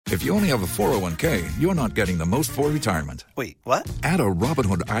If you only have a 401k, you're not getting the most for retirement. Wait, what? Add a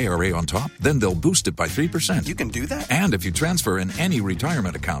Robinhood IRA on top, then they'll boost it by 3%. You can do that? And if you transfer in any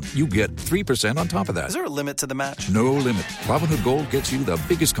retirement account, you get 3% on top of that. Is there a limit to the match? No limit. Robinhood Gold gets you the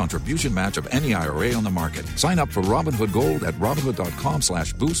biggest contribution match of any IRA on the market. Sign up for Robinhood Gold at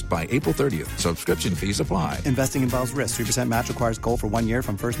Robinhood.com/boost by April 30th. Subscription fees apply. Investing involves risk. 3% match requires gold for 1 year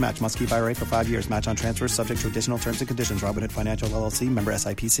from first match. Must keep IRA for 5 years. Match on transfers subject to additional terms and conditions. Robinhood Financial LLC, member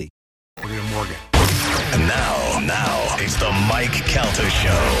SIPC. Morgan. And now it's the Mike Calta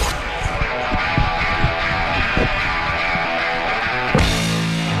Show.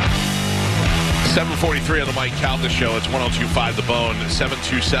 $7:43 on the Mike Calta Show. It's 102.5 The Bone.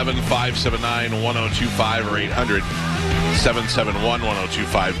 727-579-1025 or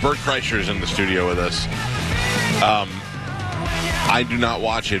 800-771-1025. Bert Kreischer is in the studio with us. I do not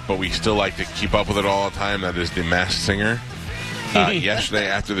watch it, but we still like to keep up with it all the time. That is The Masked Singer. Yesterday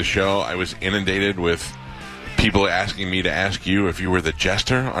after the show, I was inundated with people asking me to ask you if you were the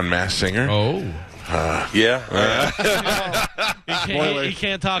jester on Masked Singer. Oh. Yeah. He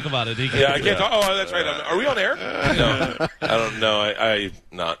can't talk about it. I can't talk. Oh, that's right. Are we on air? No. I don't know. I'm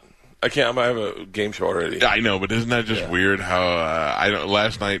not. I can't. I have a game show already. I know, but isn't that just weird how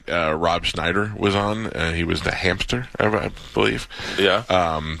last night Rob Schneider was on. He was the hamster, I believe. Yeah.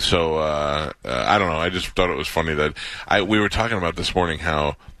 So I don't know. I just thought it was funny that we were talking about this morning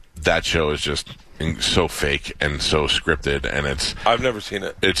how that show is just so fake and so scripted, and I've never seen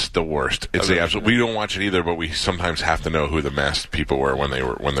it. It's the worst. It's the absolute. We don't watch it either, but we sometimes have to know who the masked people were when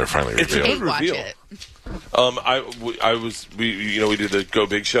they're finally revealed. It's a good reveal. We did the Go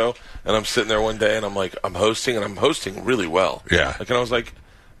Big show, and I'm sitting there one day, and I'm hosting really well. Yeah. I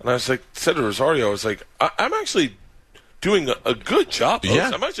said to Rosario, I was like, I'm actually doing a good job. Host. Yeah.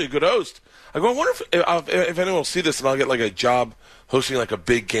 I'm actually a good host. I go, I wonder if anyone will see this, and I'll get like a job hosting like a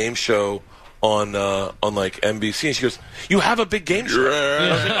big game show on like NBC, and she goes, "You have a big game show." And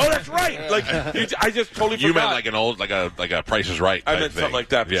I was like, "Oh, that's right." Like I just totally forgot. You meant like an old like a Price is Right type I meant thing. something like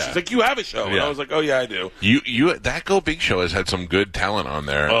that. But she's like, "You have a show," and I was like, "Oh yeah, I do." You that Go Big show has had some good talent on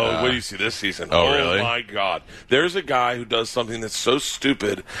there. Oh, wait do you see this season? Oh, really? Oh my God! There's a guy who does something that's so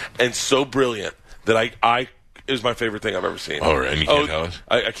stupid and so brilliant that I is my favorite thing I've ever seen. Oh, and you can't tell us?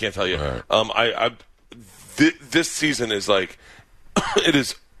 I can't tell you. Right. This season is like it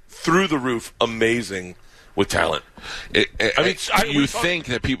is through the roof amazing with talent. You think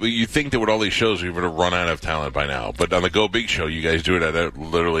that with all these shows we would have run out of talent by now, but on the Go Big show you guys do it at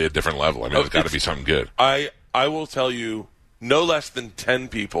literally a different level. I mean, it's got to be something good. I will tell you, no less than 10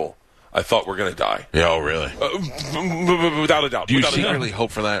 people I thought were going to die. Yeah, oh really? Without a doubt. Do you secretly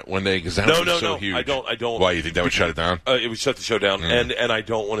hope for that one day? Because that would be so huge. I don't. Why, you think that would shut it down? It would shut the show down, and I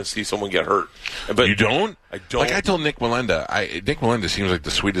don't want to see someone get hurt. But you don't? I don't. Like I told Nick Melinda, Nick Melinda seems like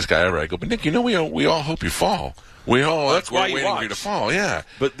the sweetest guy ever. I go, but Nick, we all hope you fall. We all that's why we're waiting for you to fall. Yeah.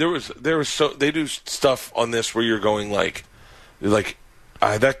 But there was they do stuff on this where you're going like that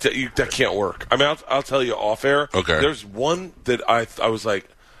can't work. I mean, I'll tell you off air. Okay. There's one that I was like,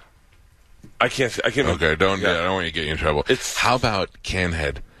 I can't. Okay, don't. Yeah. I don't want you to get you in trouble. How about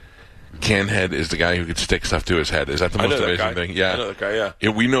Canhead? Canhead is the guy who could stick stuff to his head. Is that the most amazing thing? Yeah, I know that guy.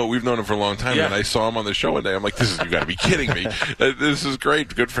 Yeah. We've known him for a long time, and I saw him on the show one day. I'm like, you got to be kidding me! This is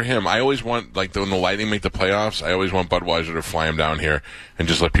great. Good for him. I always want when the Lightning make the playoffs. I always want Budweiser to fly him down here and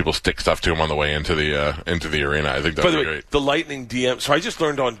just let people stick stuff to him on the way into the arena. I think that'd be great. The Lightning DM. So I just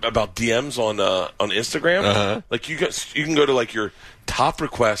learned about DMs on Instagram. Uh-huh. Like you can go to like your top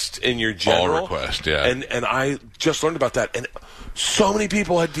request in your general all request, yeah. And I just learned about that, and so many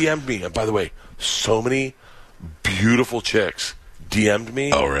people had DM'd me. And by the way, so many beautiful chicks DM'd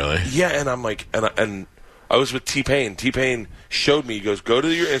me. Oh, really? Yeah, and I'm like, and I was with T-Pain. T-Pain showed me. He goes, go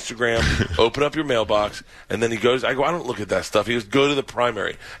to your Instagram, open up your mailbox, and then he goes. I go, I don't look at that stuff. He goes, go to the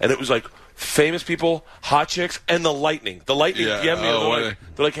primary, and it was like famous people, hot chicks, and the Lightning. The Lightning DM'd me.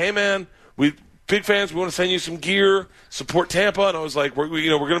 They're like, hey man, big fans. We want to send you some gear. Support Tampa. And I was like, we're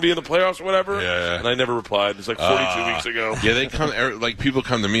going to be in the playoffs or whatever. Yeah. And I never replied. It's like 42 weeks ago. Yeah, they come. Like people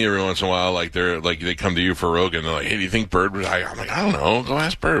come to me every once in a while. Like they come to you for Rogan. They're like, hey, do you think Bird was? I'm like, I don't know. Go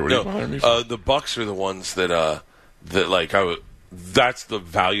ask Bird. What are you bothering me for? The Bucks are the ones that like that's the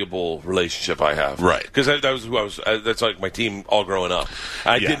valuable relationship I have, right? Because that was who I was. That's like my team all growing up.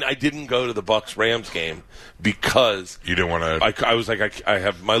 I didn't go to the Bucks Rams game because you didn't want to. I was like, I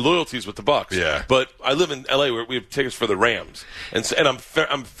have my loyalties with the Bucks. Yeah, but I live in LA where we have tickets for the Rams, and I'm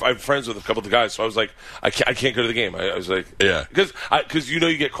friends with a couple of the guys. So I was like, I can't go to the game. I was like, yeah, because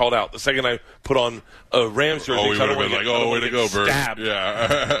you get called out the second I put on a Rams jersey. We would have been like, way to go, Bird. Stabbed.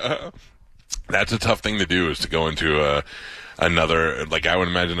 Yeah. That's a tough thing to do, is to go into another, like I would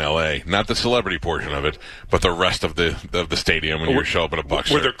imagine L.A., not the celebrity portion of it, but the rest of the stadium when you show up in a Bucs where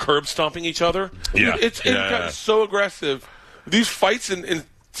shirt. they're curb stomping each other. Yeah. It's so aggressive. These fights,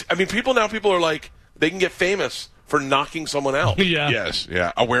 I mean, people are like, they can get famous for knocking someone out. Yeah. Yes,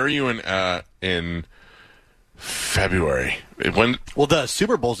 yeah. Where are you in February? Well, the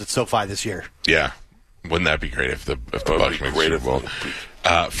Super Bowl's at SoFi this year. Yeah. Wouldn't that be great if the Bucs make the Super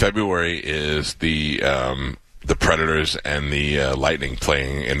Bowl? February is the Predators and the Lightning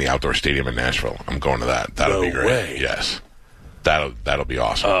playing in the outdoor stadium in Nashville. I'm going to that. That'll be great. Way. Yes, that'll be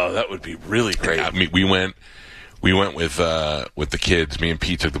awesome. Oh, that would be really great. I mean, we went with the kids. Me and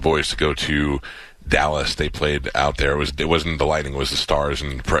Pete took the boys to go to Dallas. They played out there. It wasn't the Lightning, it was the Stars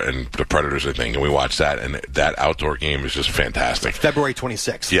and the Predators, I think, and we watched that, and that outdoor game is just fantastic. February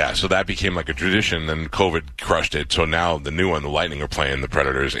 26th. Yeah, so that became like a tradition, then COVID crushed it, so now the new one, the Lightning, are playing the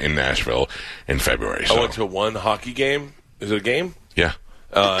Predators in Nashville in February. So. I went to one hockey game. Is it a game? Yeah.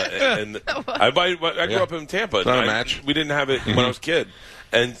 And I grew up in Tampa. It's not a match. We didn't have it when I was a kid.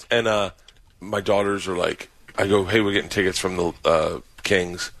 And my daughters are like, I go, hey, we're getting tickets from the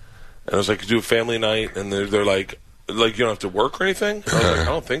Kings. And I was like, do a family night, and they're like you don't have to work or anything? And I was like, I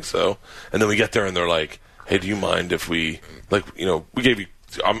don't think so. And then we get there, and they're like, hey, do you mind if we gave you,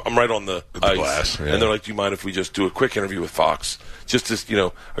 I'm right on the ice. Glass, yeah. And they're like, do you mind if we just do a quick interview with Fox? Just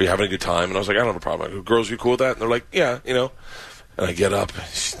to, are you having a good time? And I was like, I don't have a problem. I go, girls, you cool with that? And they're like, yeah, And I get up,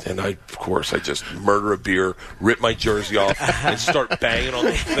 and I just murder a beer, rip my jersey off, and start banging on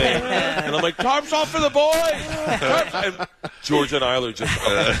the thing. And I'm like, "Tarps off for the boys!" And George and Eiler just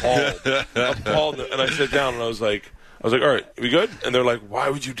appalled. And I sat down, and I was like, all right, we good? And they're like, why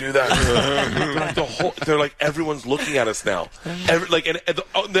would you do that? They're like, everyone's looking at us now.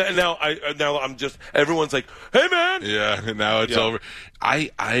 Now I'm just, everyone's like, hey, man. Yeah, now it's over. I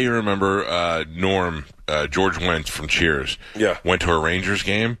remember Norm, George Wendt from Cheers, went to a Rangers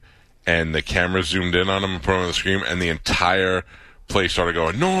game, and the camera zoomed in on him and put him on the screen, and the entire place started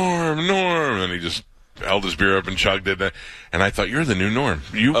going, Norm, and then he just held his beer up and chugged it. And I thought, you're the new Norm.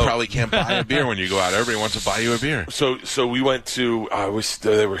 You probably can't buy a beer when you go out. Everybody wants to buy you a beer. So we went to, I wish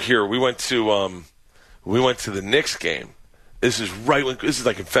they were here. We went to the Knicks game. This is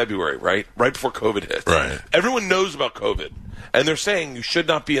like in February, right? Right before COVID hit. Right. Everyone knows about COVID. And they're saying you should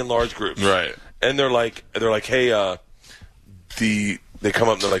not be in large groups. Right. And they're like, hey, they come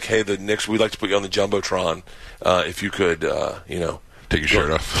up and they're like, hey, the Knicks, we'd like to put you on the Jumbotron. If you could, take your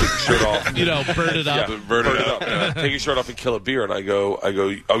shirt off. Take your shirt off. Burn it up. Yeah, burn it up. Yeah. Take your shirt off and kill a beer. And I go,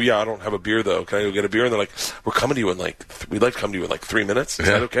 oh yeah, I don't have a beer though. Can I go get a beer? And they're like, we're coming to you in we'd like to come to you in 3 minutes. Is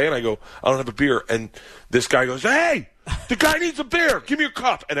that okay? And I go, I don't have a beer. And this guy goes, hey, the guy needs a beer. Give me your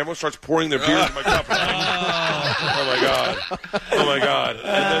cup. And everyone starts pouring their beers in my cup. Oh my god.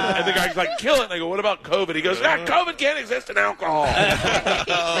 And the guy's like, kill it. And I go, what about COVID? He goes, COVID can't exist in alcohol.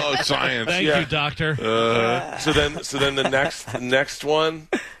 Oh, science. Thank you, doctor. So then the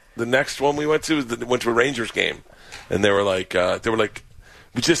next one we went to went to a Rangers game, and they were like,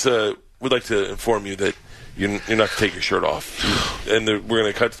 we just would like to inform you that you're not to take your shirt off, and we're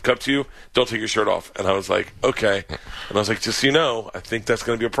going to cut to you. Don't take your shirt off. And I was like, okay. And I was like, just so you know, I think that's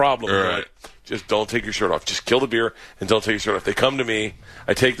going to be a problem. Right. Like, just don't take your shirt off. Just kill the beer and don't take your shirt off. They come to me.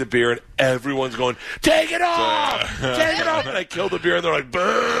 I take the beer, and everyone's going, take it off! Take it off! And I kill the beer, and they're like, boo!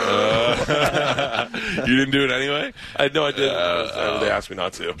 You didn't do it anyway? No, I didn't. They asked me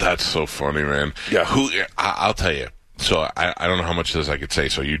not to. That's so funny, man. Yeah. I'll tell you. So I don't know how much of this I could say,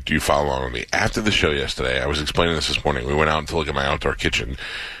 so you follow along with me. After the show yesterday, I was explaining this morning. We went out to look at my outdoor kitchen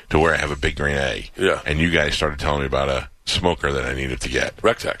to where I have a big green A. Yeah. And you guys started telling me about a smoker that I needed to get.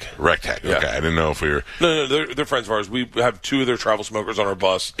 Rectech. Yeah. Okay, I didn't know if we were... No, they're friends of ours. We have 2 of their travel smokers on our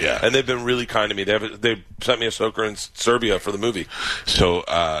bus. Yeah. And they've been really kind to me. They sent me a smoker in Serbia for the movie. So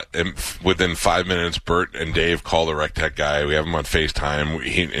within 5 minutes, Bert and Dave call the Rectech guy. We have him on FaceTime,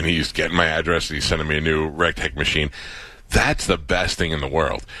 and he's getting my address, and he's sending me a new Rectech machine. That's the best thing in the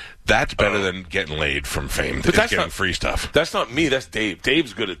world. That's better than getting laid from fame. But that's getting free stuff. That's not me. That's Dave.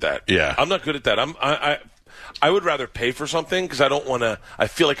 Dave's good at that. Yeah. I'm not good at that. I would rather pay for something because I don't want to. I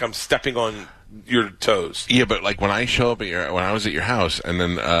feel like I'm stepping on your toes. Yeah, but like when I show up when I was at your house, and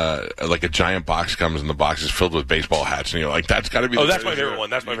then like a giant box comes and the box is filled with baseball hats, and you're like, that's got to be. Oh, that's my favorite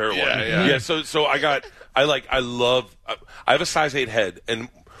one. That's my favorite one. Yeah. So I have a size 8 head, and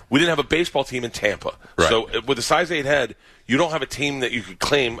we didn't have a baseball team in Tampa. Right. So with a size 8 head, you don't have a team that you could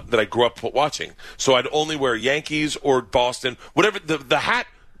claim that I grew up watching. So I'd only wear Yankees or Boston, whatever the hat,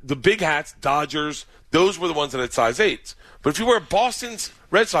 the big hats, Dodgers. Those were the ones that had size 8s. But if you wear Boston's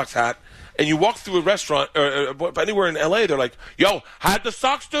Red Sox hat and you walk through a restaurant or anywhere in L.A., they're like, "Yo, how'd the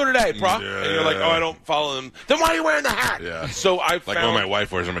Sox do today, bro?" Yeah. And you're like, "Oh, I don't follow them." Then why are you wearing the hat? Yeah. So I like found, when my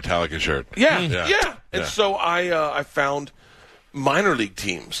wife wears a Metallica shirt. Yeah. And so I found minor league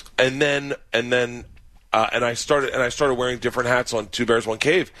teams, and I started wearing different hats on Two Bears One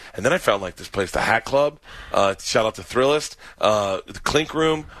Cave, and then I found like this place, the Hat Club. Shout out to Thrillist, the Clink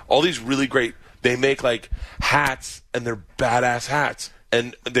Room, all these really great. They make like hats, and they're badass hats,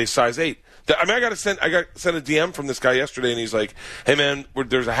 and they size 8. I got sent a DM from this guy yesterday, and he's like, "Hey man,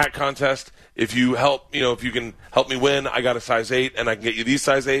 there's a hat contest. If you if you can help me win, I got a size 8, and I can get you these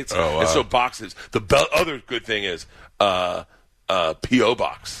size 8s." Oh, wow. And so boxes. The other good thing is PO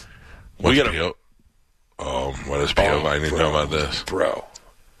box. What's PO? Oh, what is PO? I need to know about this, bro.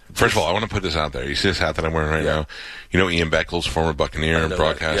 First of all, I want to put this out there. You see this hat that I'm wearing right now? You know Ian Beckles, former Buccaneer and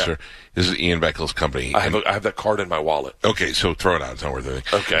broadcaster? This is Ian Beckles' company. I have that card in my wallet. Okay, so throw it out. It's not worth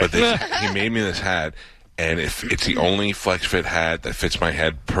anything. Okay. But he made me this hat, and it's the only flex fit hat that fits my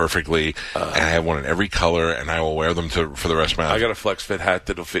head perfectly. And I have one in every color, and I will wear them for the rest of my life. I got a flex fit hat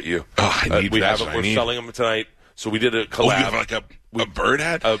that'll fit you. Oh, I need that. We're selling them tonight. So we did a collab. Oh, you have like a bird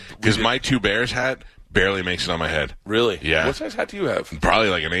hat? Because my Two Bears hat barely makes it on my head. Really? Yeah. What size hat do you have? Probably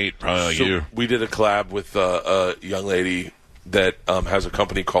like an 8, probably like you. We did a collab with a young lady that has a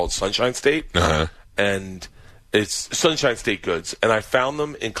company called Sunshine State. And it's Sunshine State Goods. And I found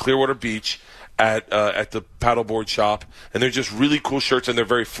them in Clearwater Beach at the paddleboard shop. And they're just really cool shirts, and they're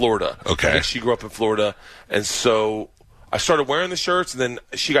very Florida. Okay. I think she grew up in Florida. And so I started wearing the shirts, and then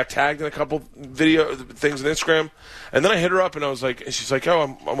she got tagged in a couple video things on Instagram. And then I hit her up, and I was like, and she's like,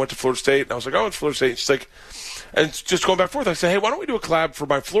 "Oh, I went to Florida State." And I was like, "Oh, I went to Florida State." And she's like, and just going back and forth, I said, "Hey, why don't we do a collab for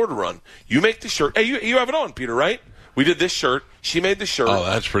my Florida run? You make the shirt. Hey, you have it on, Peter, right? We did this shirt. She made the shirt. Oh,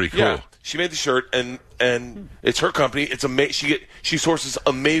 that's pretty cool. Yeah, she made the shirt, and it's her company. It's she sources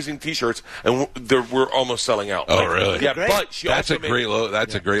amazing T-shirts, and we're almost selling out. Oh, really? Yeah, but she that's also a great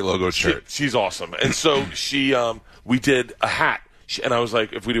That's a great logo shirt. She's awesome, and so we did a hat, and I was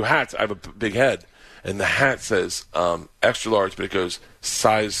like, if we do hats, I have a big head, and the hat says extra large, but it goes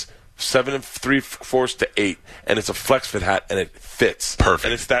size 7 3/4 to 8, and it's a flex fit hat, and it fits perfect.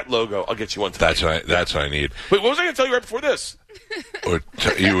 And it's that logo. I'll get you one tonight. That's what I need. Wait, what was I going to tell you right before this?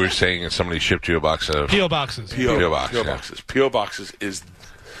 You were saying somebody shipped you a box of P.O. boxes. P.O. boxes. P.O. boxes is.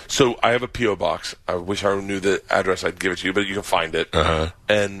 So I have a P.O. box. I wish I knew the address. I'd give it to you, but you can find it.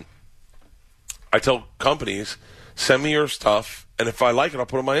 And I tell companies, send me your stuff, and if I like it, I'll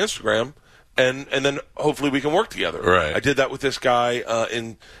put it on my Instagram, and then hopefully we can work together. Right. I did that with this guy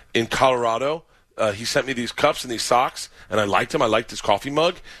in Colorado. He sent me these cups and these socks, and I liked them. I liked his coffee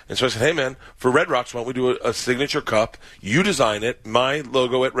mug. And so I said, "Hey, man, for Red Rocks, why don't we do a signature cup? You design it, my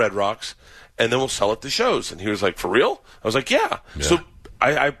logo at Red Rocks, and then we'll sell it to shows." And he was like, "For real?" I was like, yeah. So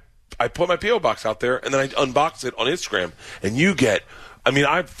I put my P.O. box out there, and then I unboxed it on Instagram. And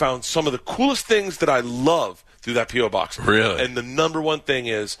I've found some of the coolest things that I love through that P.O. box. Really? And the number one thing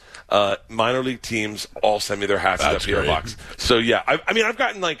is minor league teams all send me their hats in that P.O. box. So, yeah. I've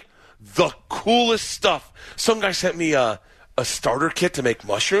gotten, like, the coolest stuff. Some guy sent me a starter kit to make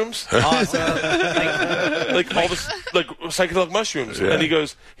mushrooms. Awesome. like all this, like psychedelic mushrooms. Yeah. And he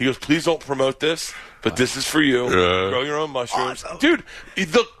goes, "Please don't promote this, but this is for you. Grow your own mushrooms." Awesome. Dude,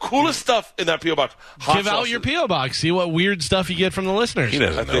 the coolest stuff in that P.O. box. Give out your P.O. box. See what weird stuff you get from the listeners. He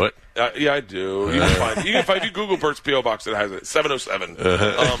doesn't know it. Yeah, I do. You can find if you Google Bert's P.O. box, it has it. 707.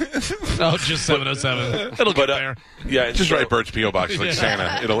 Just 707. It'll get there. Yeah, just write Bert's P.O. box like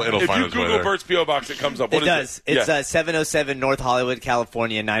Santa. It'll find its way there. If you Google Bert's P.O. box, it comes up. It does. It's 707 North Hollywood,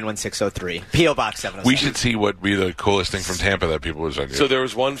 California, 91603. P.O. Box 707. We should see what would be the coolest thing from Tampa that people would send you. So there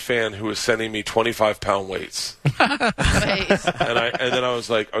was one fan who was sending me 25-pound weights. Nice. And then I was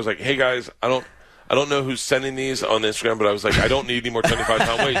like, "Hey guys, I don't know who's sending these on Instagram, but I was like, I don't need any more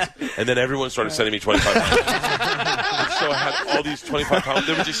 25-pound weights." And then everyone started sending me 25-pound weights. So I had all these 25-pound.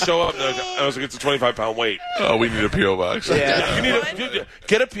 They would just show up, and I was like, "It's a 25-pound weight." Oh, we need a P.O. box. Yeah. You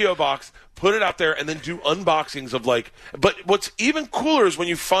get a P.O. box, put it out there, and then do unboxings of like. But what's even cooler is when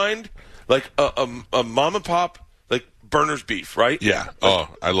you find like a mom and pop like Burner's beef, right? Yeah. Oh,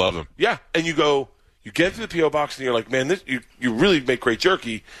 I love them. Yeah, and you get to the P.O. box, and you're like, "Man, you really make great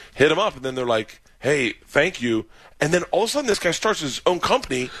jerky." Hit them up, and then they're like, "Hey, thank you." And then all of a sudden, this guy starts his own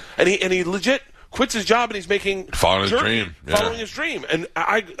company, and he legit quits his job and he's making following his dream. And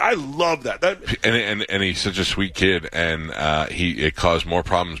I love that. And he's such a sweet kid, and it caused more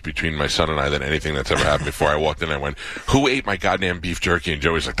problems between my son and I than anything that's ever happened before. I walked in, I went, "Who ate my goddamn beef jerky?" And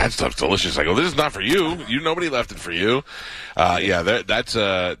Joey's like, "That stuff's delicious." I go, "This is not for you. Nobody left it for you."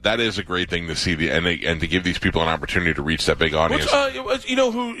 That is a great thing to see, and to give these people an opportunity to reach that big audience.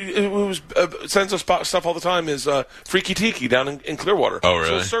 Who sends us stuff all the time is Freaky Tiki down in Clearwater. Oh,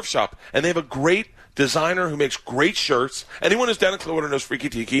 really? It's a surf shop, and they have a great designer who makes great shirts. Anyone who's down in Clearwater knows Freaky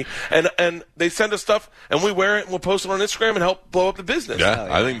Tiki, and they send us stuff, and we wear it, and we'll post it on Instagram and help blow up the business. Yeah,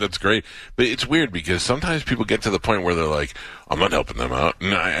 I think that's great. But it's weird because sometimes people get to the point where they're like, "I'm not helping them out,"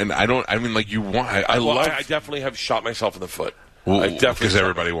 and I don't. I mean, like you want. I definitely have shot myself in the foot. Well, because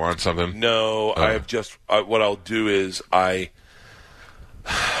everybody wants something. No, I have just. What I'll do is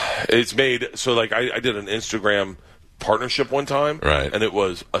it's made so like I did an Instagram partnership one time, right? And it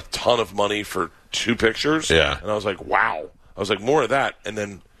was a ton of money for 2 pictures. Yeah, and I was like, wow. I was like, more of that, and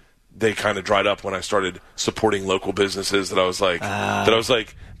then they kind of dried up when I started supporting local businesses. They're like,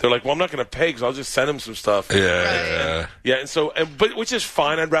 well, I'm not going to pay because I'll just send them some stuff. Yeah. And so, but which is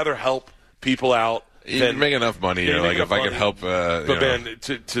fine. I'd rather help people out. You make enough money. You're like, if I could help. But man,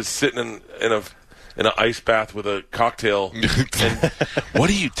 to sit in an ice bath with a cocktail. What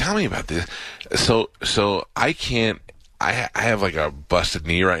do you tell me about this? So I can't. I have like a busted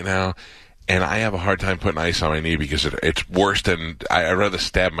knee right now, and I have a hard time putting ice on my knee because it's worse than I'd rather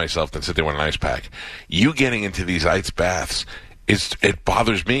stab myself than sit there with an ice pack. You getting into these ice baths. It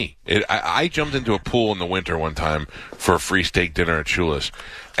bothers me. I jumped into a pool in the winter one time for a free steak dinner at Shula's,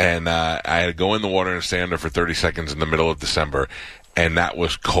 and I had to go in the water and stand there for 30 seconds in the middle of December, and that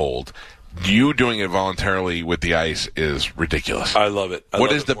was cold. You doing it voluntarily with the ice is ridiculous. I love it.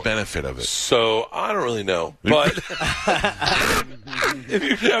 What is the benefit of it? So I don't really know, but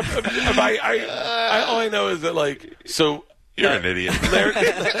all I know is that like so. You're an idiot.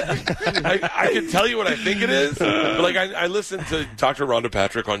 I can tell you what I think it is, but like I listened to Dr. Rhonda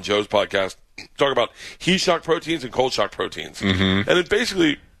Patrick on Joe's podcast talk about heat shock proteins and cold shock proteins, and it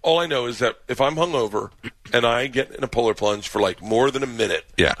basically all I know is that if I'm hungover and I get in a polar plunge for like more than a minute,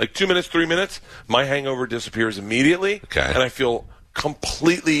 like 2 minutes, 3 minutes, my hangover disappears immediately, and I feel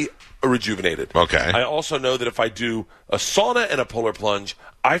completely rejuvenated. Okay. I also know that if I do a sauna and a polar plunge,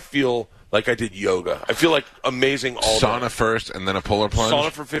 I feel like I did yoga. I feel like amazing all day. Sauna first and then a polar plunge?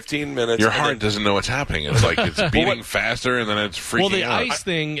 Sauna for 15 minutes. Your heart doesn't know what's happening. It's like it's beating faster and then it's freaking out. Well, the ice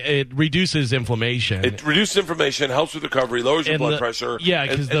thing, it reduces inflammation. It reduces inflammtion, helps with recovery, lowers your blood pressure. Yeah,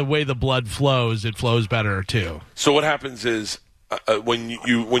 because the way the blood flows, it flows better too. So what happens is when you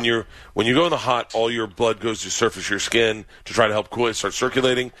go in the hot, all your blood goes to the surface of your skin to try to help cool it, start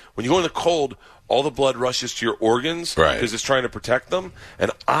circulating. When you go in the cold, all the blood rushes to your organs because it's trying to protect them, and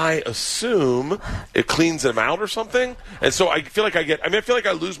I assume it cleans them out or something. And so I feel like I feel like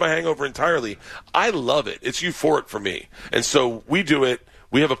I lose my hangover entirely. I love it. It's euphoric for me. And so we do it.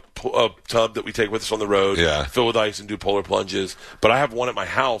 We have a tub that we take with us on the road, fill with ice and do polar plunges. But I have one at my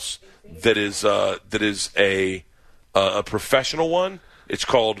house that is a professional one. It's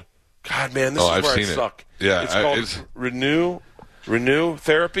called, God, man, this is where I suck. Yeah, it's called Renew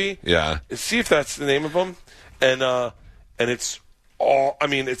Therapy. Yeah. See if that's the name of them. And it's all, I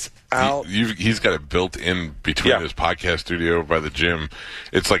mean, it's out. He's got it built in between his podcast studio by the gym.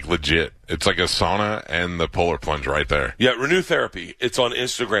 It's like legit. It's like a sauna and the polar plunge right there. Yeah, Renew Therapy. It's on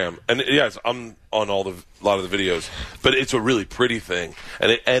Instagram. And yes, I'm on a lot of the videos. But it's a really pretty thing.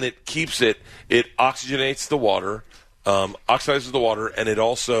 And it keeps it oxygenates the water, oxidizes the water, and it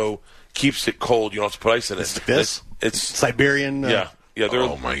also keeps it cold. You don't have to put ice in it. It's like this? It's Siberian? Yeah.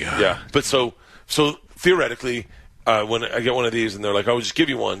 Oh, my God. Yeah. But so theoretically, when I get one of these and they're like, "Oh, just give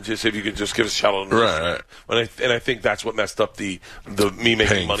you one, just if you could just give us a shout out." Right. And I think that's what messed up the me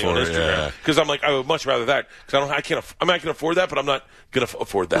making money on Instagram, because I'm like, I would much rather that, because I can afford that, but I'm not gonna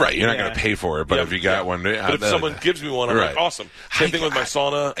afford that. Right, you're not gonna pay for it, but if you got one, but if someone gives me one, I'm like, awesome. Same thing with my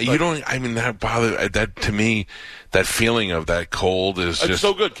sauna. You don't. I mean, that to me, that feeling of that cold is just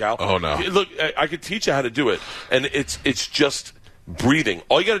so good, Cal. Oh no! Look, I could teach you how to do it, and it's just breathing.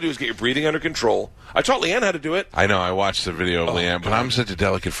 All you got to do is get your breathing under control. I taught Leanne how to do it. I know. I watched the video of Leanne, but I'm such a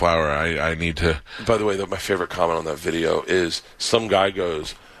delicate flower. I need to. By the way, my favorite comment on that video is some guy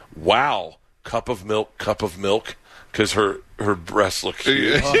goes, "Wow, cup of milk," because her breasts look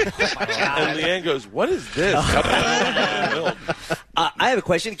huge. And Leanne goes, "What is this?" Cup of milk. I have a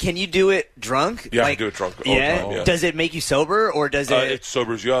question. Can you do it drunk? Yeah, I can do it drunk all the time. Yeah. Does it make you sober, or does it? It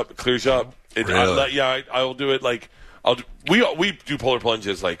sobers you up. It clears you up. Really? I will do it like. We do polar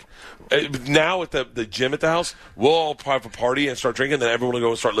plunges like now at the gym at the house. We'll all have a party and start drinking. Then everyone will go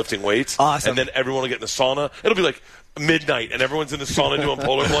and start lifting weights. Awesome. And then everyone will get in the sauna. It'll be like midnight and everyone's in the sauna doing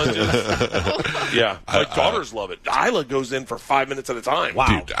polar plunges. Yeah, my daughters love it. Isla goes in for 5 minutes at a time.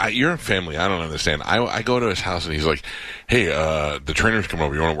 Wow. Dude, you're a family. I don't understand. I go to his house and he's like, "Hey, the trainer's coming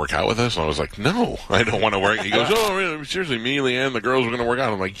over. You want to work out with us?" And I was like, "No, I don't want to work." He goes, "Oh, really? Seriously, me, Leanne, the girls are going to work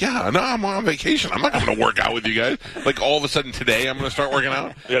out." I'm like, "Yeah, no, I'm on vacation. I'm not going to work out with you guys." Like all of a sudden today, I'm going to start working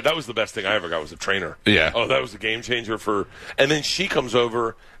out. Yeah, that was the best thing I ever got was a trainer. Yeah. Oh, that was a game changer for. And then she comes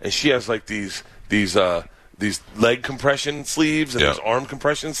over and she has like these leg compression sleeves and these arm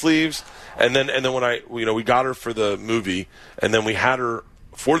compression sleeves. And then when we got her for the movie, and then we had her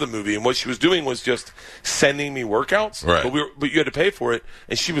for the movie, and what she was doing was just sending me workouts. Right. But you had to pay for it.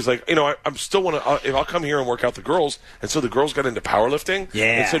 And she was like, I'm still want to. If I'll come here and work out the girls, and so the girls got into powerlifting.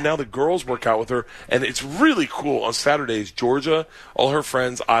 Yeah. And so now the girls work out with her, and it's really cool. On Saturdays, Georgia, all her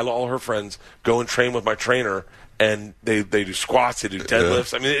friends, Isla, all her friends go and train with my trainer. And they do squats, they do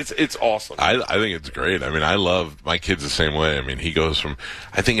deadlifts. I mean, it's awesome. I think it's great. I mean, I love my kids the same way. I mean, he goes from,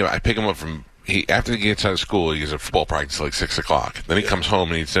 I think I pick him up from, after he gets out of school, he gets at football practice at like 6 o'clock. Then he comes home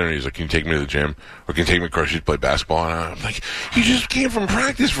and eats dinner. And he's like, "Can you take me to the gym? Or can you take me across to play basketball?" And I'm like, "You just came from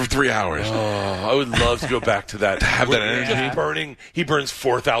practice for 3 hours." Oh, I would love to go back to that. To have that energy. Just he burns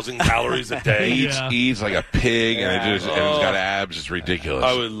 4,000 calories a day. Eats like a pig, and he's got abs. It's ridiculous.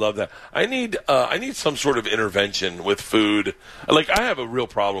 I would love that. I need some sort of intervention with food. Like, I have a real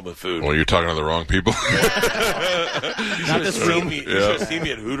problem with food. Well, you're talking to the wrong people. You should have seen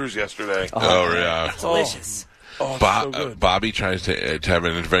me at Hooters yesterday. Oh, yeah. Delicious. Oh, so good. Bobby tries to have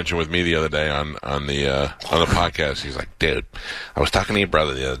an intervention with me the other day on the podcast. He's like, "Dude, I was talking to your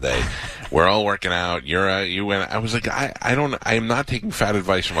brother the other day. We're all working out. You went." I was like, I'm not taking fat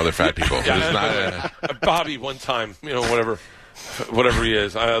advice from other fat people. Yeah, Bobby one time, whatever he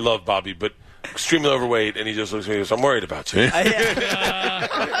is. I love Bobby, but extremely overweight, and he just looks at me and goes, "I'm worried about you." And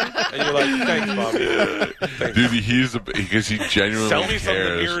you're like, "Thanks, Bobby." Thanks. Dude, because he genuinely Sell me some of the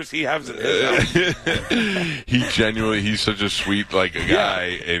cares. mirrors he has in his house. He's such a sweet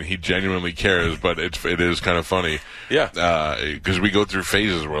guy, and he genuinely cares. But it is kind of funny, because we go through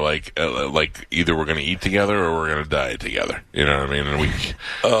phases where like either we're going to eat together or we're going to diet together. You know what I mean? And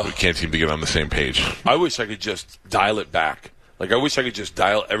we can't seem to get on the same page. I wish I could just dial it back. Like, I wish I could just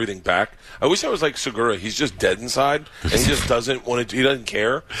dial everything back. I wish I was like Segura. He's just dead inside, and he just doesn't want to. He doesn't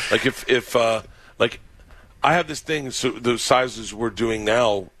care. Like, if I have this thing. So the sizes we're doing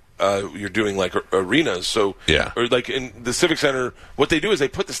now, you're doing like arenas. So or like in the Civic Center, what they do is they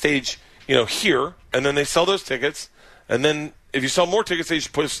put the stage, here, and then they sell those tickets, and then if you sell more tickets, they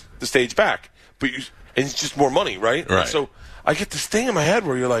just put the stage back. And it's just more money, right? Right. So I get this thing in my head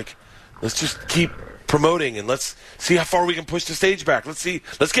where you're like, let's just keep promoting and let's see how far we can push the stage back. Let's get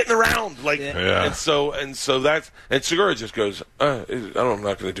in the round. And Segura just goes, I'm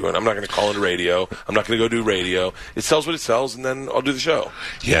not going to do it. I'm not going to call into radio. I'm not going to go do radio. It sells what it sells, and then I'll do the show.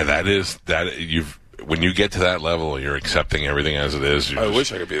 Yeah, when you get to that level, you're accepting everything as it is. I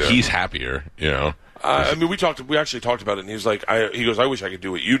wish I could be there. He's happier, I mean, we actually talked about it, and he was like, he goes, "I wish I could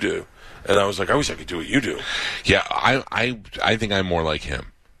do what you do," and I was like, "I wish I could do what you do." Yeah, I think I'm more like him.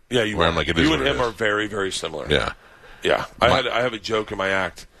 Yeah, you and him are very, very similar. Yeah, yeah. I have a joke in my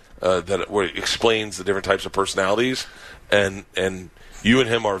act where it explains the different types of personalities, and you and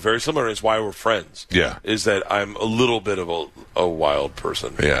him are very similar. And it's why we're friends. Yeah, is that I'm a little bit of a wild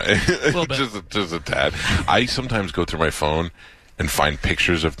person. Yeah, just a tad. I sometimes go through my phone and find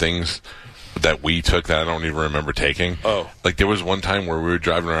pictures of things that we took that I don't even remember taking. Oh. Like there was one time where we were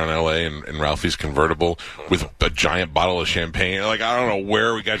driving around L.A. in Ralphie's convertible with a giant bottle of champagne. Like I don't know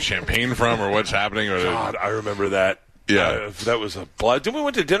where we got champagne from or what's happening. God, I remember that. Yeah. That was a blood. Didn't we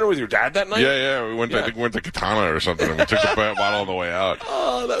went to dinner with your dad that night? Yeah. We went. I think we went to Katana or something, and we took the bottle on the way out.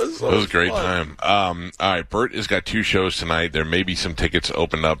 Oh, that was a great time. All right, Bert has got 2 shows tonight. There may be some tickets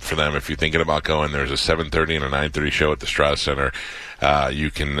opened up for them if you're thinking about going. There's a 7:30 and a 9:30 show at the Strauss Center.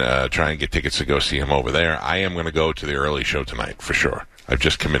 You can try and get tickets to go see him over there. I am going to go to the early show tonight for sure. I've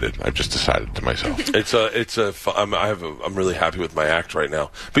just committed. I've just decided to myself. I'm really happy with my act right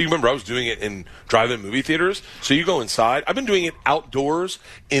now. But you remember, I was doing it in drive-in movie theaters. So you go inside. I've been doing it outdoors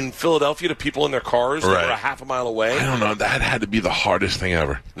in Philadelphia to people in their cars that were a half a mile away. I don't know. That had to be the hardest thing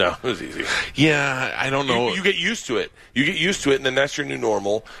ever. No, it was easy. Yeah, I don't know. You get used to it. And then that's your new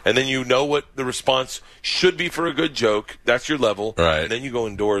normal. And then you know what the response should be for a good joke. That's your level. Right. And then you go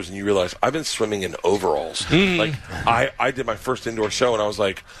indoors and you realize, I've been swimming in overalls. Like, I did my first indoor show, and I was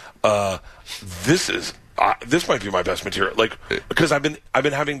like, this might be my best material. Like, because I've been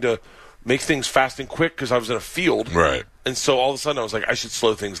having to make things fast and quick because I was in a field. Right. And so all of a sudden I was like, I should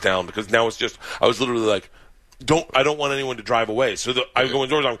slow things down because now it's just, I was literally like, I don't want anyone to drive away. So I go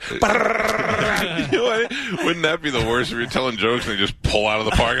indoors, I'm you know what? Wouldn't that be the worst if you're telling jokes and they just pull out of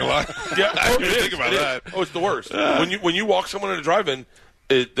the parking lot? Yeah, I didn't think about that. Oh, it's the worst. When you walk someone in a drive-in,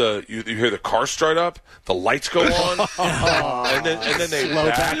 you hear the car start up, the lights go on, and then they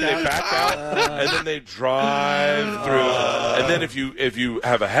back out, and then they drive through. And then if you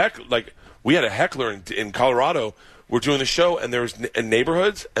have we had a heckler in Colorado. We're doing the show, and there's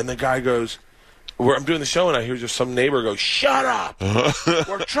neighborhoods, and the guy goes, I'm doing the show, and I hear just some neighbor go, "Shut up!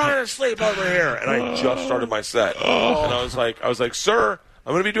 We're trying to sleep over here." And I just started my set, and I was like, "Sir,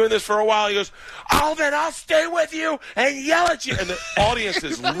 I'm going to be doing this for a while." He goes, "Oh, then I'll stay with you and yell at you." And the audience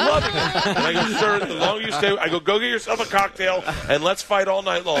is loving it. And I go, "Sir, the longer you stay," I go get yourself a cocktail and let's fight all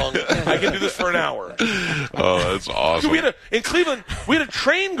night long. I can do this for an hour. Oh, that's awesome. In Cleveland, we had a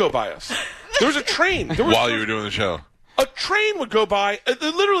train go by us. There was a train. While you were doing the show? A train would go by.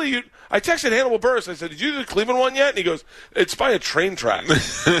 Literally, I texted Hannibal Buress. I said, "Did you do the Cleveland one yet?" And he goes, "It's by a train track."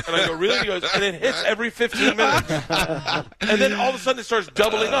 And I go, "Really?" He goes, "And it hits every 15 minutes." And then all of a sudden it starts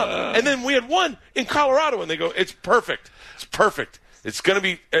doubling up. And then we had one in Colorado, and they go, "It's perfect. It's perfect. It's going to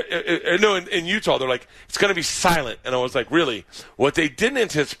be in Utah, they're like, it's going to be silent." And I was like, really? What they didn't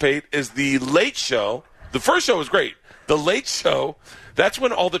anticipate is the late show. The first show was great. The late show, that's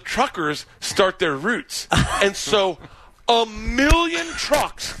when all the truckers start their routes. And so 1 million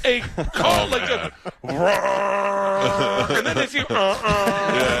trucks, a car and then they see,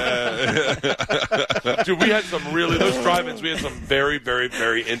 Dude, we had some those drive-ins, we had some very, very,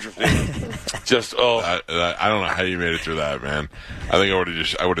 very interesting, I don't know how you made it through that, man. I think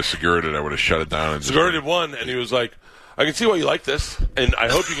I would have secured it, I would have shut it down. And Segura won, and he was like, "I can see why you like this, and I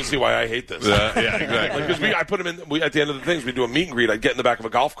hope you can see why I hate this." Yeah, exactly. Because I put him in. At the end of the things, we do a meet and greet. I'd get in the back of a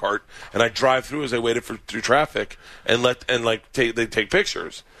golf cart and I'd drive through as they waited through traffic, and they take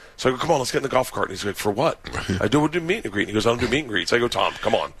pictures. So I go, "Come on, let's get in the golf cart." And he's like, "For what?" I do, "We'll do meet and greet." And he goes, "I don't do meet and greets." I go, "Tom,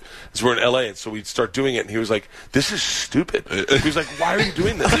 come on." So we're in L.A., and so we'd start doing it, and he was like, "This is stupid." He was like, "Why are you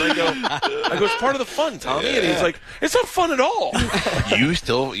doing this?" And I go, "It's part of the fun, Tommy." And he's like, "It's not fun at all." You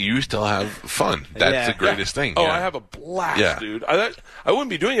still have fun. That's the greatest thing. Oh, yeah. I have a blast, dude. I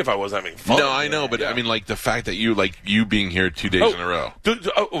wouldn't be doing it if I wasn't having fun. No, I know, but I mean, like the fact that you being here 2 days in a row. This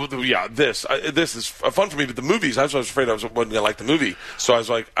is fun for me. But the movies, I was afraid I wasn't going to like the movie, so I was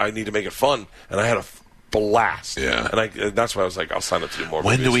like, I need to make it fun, and I had a blast. Yeah, and that's why I was like, I'll sign up to do more.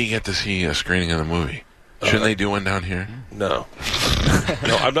 When movies. do we get to see a screening of the movie? Shouldn't they do one down here? No,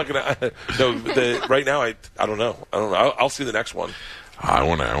 no, I'm not gonna. No, right now I don't know. I'll see the next one. I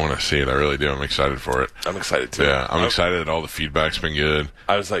want to see it. I really do. I'm excited for it. I'm excited too. Yeah, I'm excited that all the feedback's been good.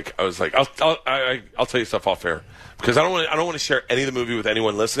 I was like, I'll tell you stuff off air because I don't want to share any of the movie with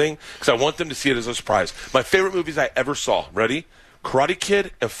anyone listening because I want them to see it as a surprise. My favorite movies I ever saw. Ready? Karate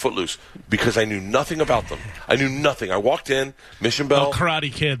Kid and Footloose, because I knew nothing about them. I knew nothing. I walked in, Mission Bell. Oh,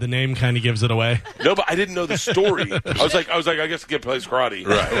 Karate Kid, the name kind of gives it away. No, but I didn't know the story. I was like, I guess the kid plays karate.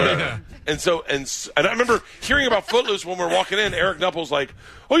 Right. Yeah. And I remember hearing about Footloose when we were walking in. Eric Knupples like,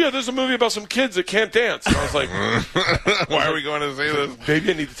 "Oh yeah, there's a movie about some kids that can't dance." And I was like, "Why are we going to see this?"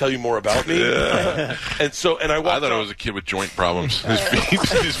 Maybe I need to tell you more about me. Yeah. I walked. I thought it was a kid with joint problems. His feet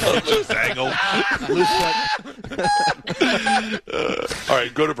just angled. All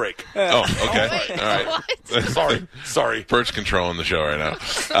right, go to break. Oh, okay. All right. Sorry. Bert's controlling the show right now.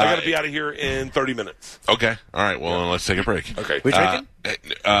 I got to be out of here in 30 minutes. Okay. All right. Well, then let's take a break. Okay. We drinking?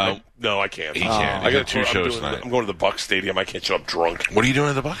 No, I can't. He can't. I got 2 shows tonight. I'm going to the Bucs Stadium. I can't show up drunk. What are you doing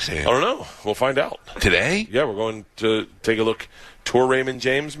at the Bucs Stadium? I don't know. We'll find out. Today? Yeah, we're going to take a look. Tour Raymond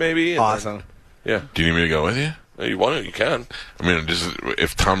James, maybe. Awesome. Yeah. Do you need me to go with you? You want to? You can. I mean,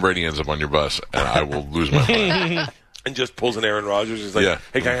 if Tom Brady ends up on your bus, and I will lose my mind. And just pulls an Aaron Rodgers. He's like,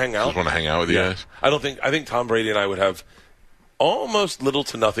 "Hey, can I hang out?" Just want to hang out with you guys. I think Tom Brady and I would have almost little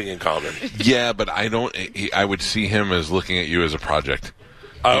to nothing in common. Yeah, but I don't. I would see him as looking at you as a project.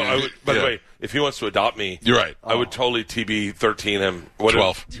 I would, by the way, if he wants to adopt me, you're right. I would totally TB13 him.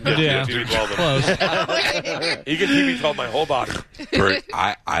 12. Yeah. TB12 him. Close. He can TB12 my whole body. Bert,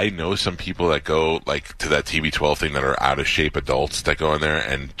 I know some people that go to that TB12 thing that are out of shape adults that go in there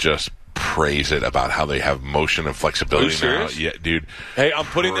and just praise it about how they have motion and flexibility now. Serious? Yeah, dude. Hey, I'm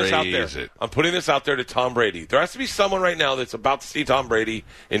putting this out there. It. I'm putting this out there to Tom Brady. There has to be someone right now that's about to see Tom Brady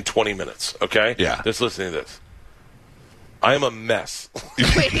in 20 minutes, okay? Yeah. That's listening to this. I am a mess. I'm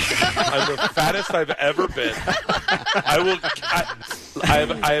the fattest I've ever been.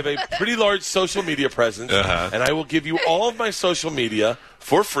 I have a pretty large social media presence, and I will give you all of my social media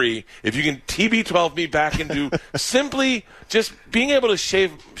for free if you can TB12 me back into simply just being able to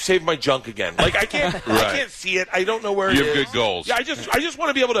shave my junk again. Like I can't see it. I don't know where it is. You have good goals. Yeah, I just want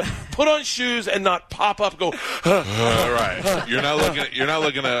to be able to put on shoes and not pop up and go. Right. You're not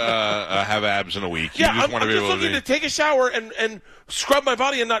looking to have abs in a week. You just want to be able looking to take a shower and scrub my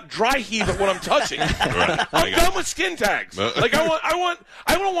body and not dry heave at what I'm touching. Right. I'm done with skin tags. Like I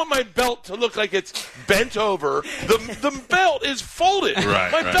don't want my belt to look like it's bent over. The belt is folded. Right,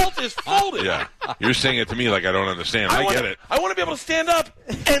 my belt is folded. Yeah. You're saying it to me like I don't understand. I get it. I want to be able to stand up,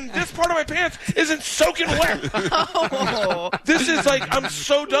 and this part of my pants isn't soaking wet. This is like, I'm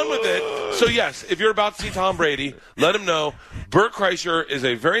so done with it. So, yes, if you're about to see Tom Brady, let him know. Bert Kreischer is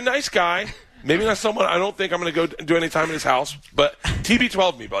a very nice guy. Maybe not someone I don't think I'm going to go do any time in his house, but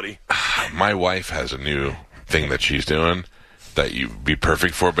TB12 me, buddy. My wife has a new thing that she's doing that you'd be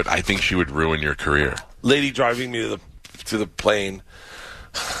perfect for, but I think she would ruin your career. Lady driving me to the plane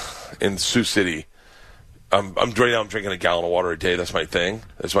in Sioux City. I'm right now. I'm drinking a gallon of water a day. That's my thing.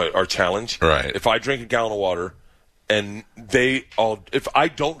 That's our challenge. Right. If I drink a gallon of water, and if I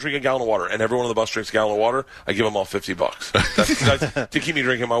don't drink a gallon of water, and everyone on the bus drinks a gallon of water, I give them all $50. That's to keep me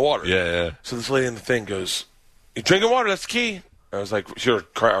drinking my water. Yeah. So this lady in the thing goes, "You drinking water? That's the key." I was like, "She's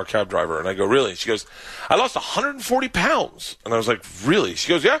our cab driver," and I go, "Really?" She goes, "I lost 140 pounds," and I was like, "Really?" She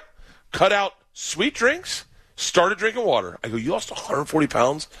goes, "Yeah, cut out sweet drinks." Started drinking water. I go, "You lost 140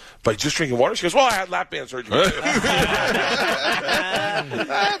 pounds by just drinking water?" She goes, "Well, I had lap band surgery too." That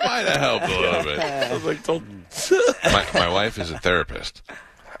might have helped a little bit. I was like, "Don't." My wife is a therapist,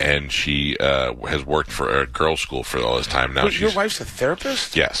 and she has worked for a girls' school for all this time now. Wait, your wife's a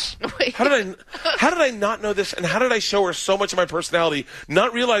therapist? Yes. Wait. How did I not know this? And how did I show her so much of my personality,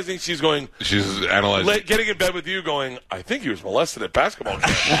 not realizing she's analyzing, getting in bed with you, going, "I think he was molested at basketball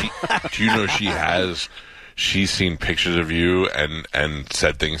camp." Do you know she's seen pictures of you and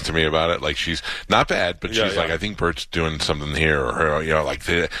said things to me about it. Like, she's not bad, but she's like, "I think Bert's doing something here," or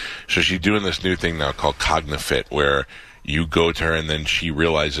her, so she's doing this new thing now called CogniFit, where you go to her and then she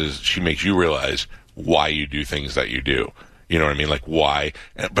makes you realize why you do things that you do. You know what I mean? Like, why?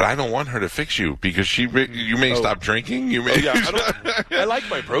 But I don't want her to fix you because you may stop drinking. You may. I like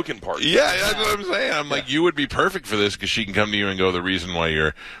my broken parts. Yeah, that's what I'm saying. I'm like, you would be perfect for this because she can come to you and go, "The reason why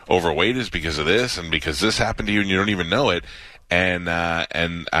you're overweight is because of this, and because this happened to you, and you don't even know it." And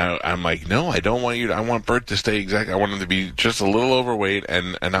I'm like, "No, I don't want you. I want Bert to stay exactly. I want him to be just a little overweight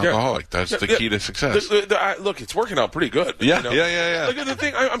and an alcoholic. That's the key to success." Look, it's working out pretty good. Yeah. Look, the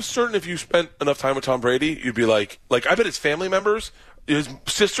thing, I'm certain if you spent enough time with Tom Brady, you'd be like I bet his family members, his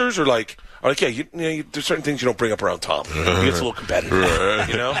sisters are like, "Yeah, there's certain things you don't bring up around Tom. He gets a little competitive." Right.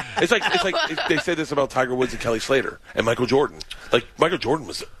 It's like they say this about Tiger Woods and Kelly Slater and Michael Jordan. Like, Michael Jordan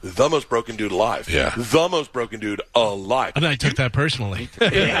was the most broken dude alive. Yeah. The most broken dude alive. And I took that personally.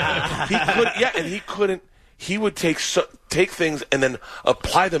 He couldn't. He would take things and then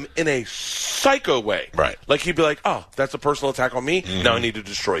apply them in a psycho way. Right. Like, he'd be like, "Oh, that's a personal attack on me. Now I need to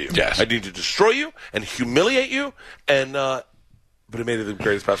destroy you. Yes. I need to destroy you and humiliate you." And but it made him the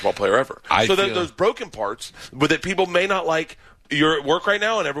greatest basketball player ever. Those broken parts, but that people may not like. You're at work right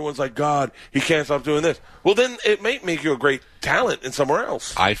now, and everyone's like, "God, he can't stop doing this." Well, then it may make you a great talent in somewhere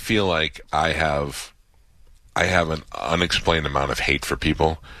else. I feel like I have an unexplained amount of hate for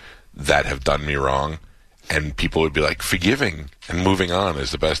people that have done me wrong, and people would be like, "Forgiving and moving on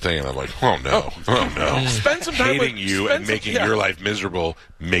is the best thing," and I'm like, "Oh no. Spend some time hating you and making your life miserable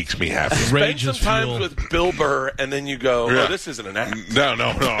makes me happy." Spend some time with Bill Burr, and then you go, "Oh, this isn't an act." No,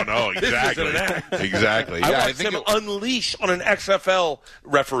 exactly. This isn't an act. Exactly. I watched him unleash on an XFL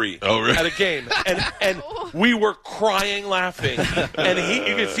referee really? At a game, and we were crying, laughing, and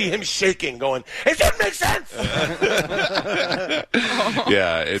you could see him shaking, going, "It didn't make sense."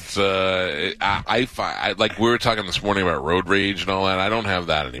 Yeah, it's I like we were talking this morning about road rage and all that. I don't have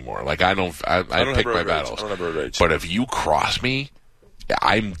that anymore. Like, I pick my battles. I don't have road rage. But if you cross me,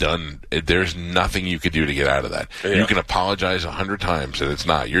 I'm done. There's nothing you could do to get out of that. Yeah. You can apologize 100 times, and it's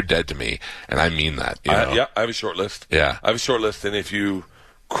not. You're dead to me, and I mean that. I have a short list. Yeah, I have a short list, and if you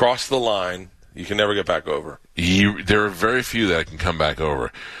cross the line, you can never get back over. There are very few that can come back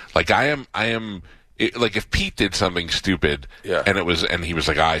over. Like, I am. Like, if Pete did something stupid, and he was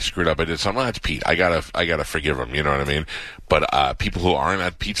like, "I screwed up, I did something," that's Pete. I gotta forgive him. You know what I mean? But people who aren't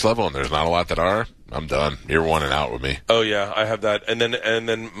at Pete's level, and there's not a lot that are, I'm done. You're one and out with me. Oh yeah, I have that. And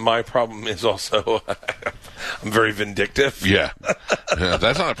then my problem is also I'm very vindictive. Yeah,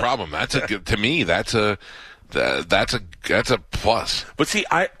 that's not a problem. To me, that's a that's a plus. But see,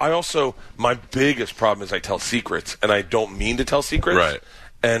 I also, my biggest problem is I tell secrets, and I don't mean to tell secrets. Right.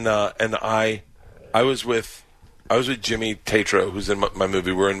 And I was with Jimmy Tatro, who's in my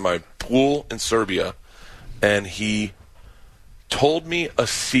movie. We're in my pool in Serbia, and he told me a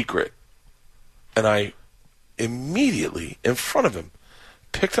secret, and I immediately, in front of him,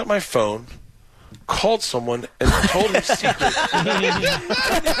 picked up my phone, called someone, and told him secret. I didn't even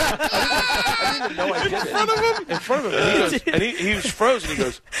know I did it. In front of him. And he goes, and he was frozen. He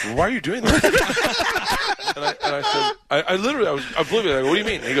goes, "Why are you doing that?" and I said, I literally, I was oblivious. I go, "What do you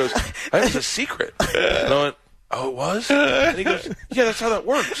mean?" And he goes, "That was a secret." And I went, "Oh, it was?" And he goes, "Yeah, that's how that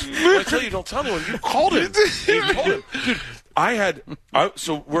works. When I tell you, don't tell anyone. You called him. You told him, dude."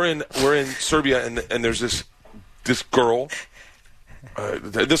 So we're in Serbia, and there's this girl.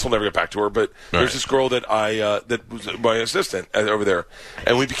 This will never get back to her, but there's this girl that that was my assistant over there,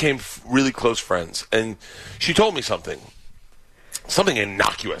 and we became really close friends. And she told me something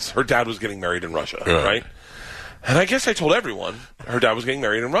innocuous. Her dad was getting married in Russia, right? And I guess I told everyone her dad was getting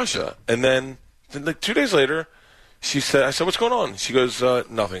married in Russia. And then like 2 days later, I said, "What's going on?" She goes,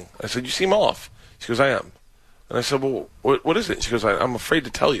 "Nothing." I said, "You seem off." She goes, "I am." And I said, "Well, what is it?" She goes, "I'm afraid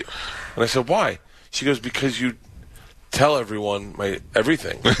to tell you." And I said, "Why?" She goes, "Because you tell everyone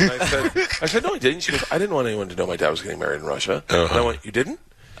everything." And I said, "No, I didn't." She goes, "I didn't want anyone to know my dad was getting married in Russia." And I went, "You didn't?"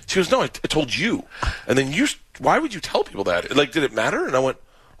 She goes, "No, I told you." And then why would you tell people that? Like, did it matter? And I went,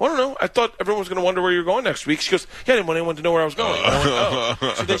 "Well, I don't know. I thought everyone was going to wonder where you're going next week." She goes, "Yeah, I didn't want anyone to know where I was going." And I went,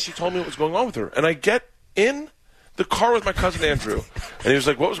 "Oh." So then she told me what was going on with her. And I get in the car with my cousin Andrew, and he was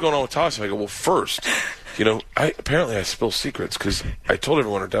like, "What was going on with Tasha?" I go, "Well, first, apparently I spill secrets because I told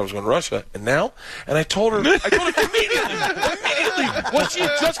everyone her dad was going to Russia, and I told her immediately what she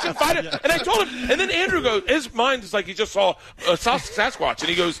had just confided, and I told him, and then Andrew goes, his mind is like he just saw a Sasquatch, and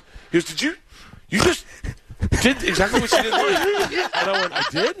he goes, "Did you just did exactly what she did?" And I went, "I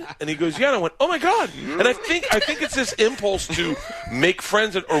did?" And he goes, "Yeah." And I went, "Oh my God!" And I think it's this impulse to make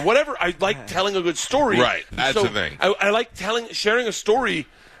friends or whatever. I like telling a good story. Right, that's the thing. I like sharing a story.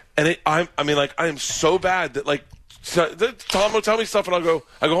 And I am so bad that Tom will tell me stuff, and I go,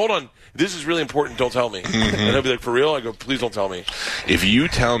 "Hold on, this is really important. Don't tell me." And he'll be like, "For real?" I go, "Please don't tell me." If you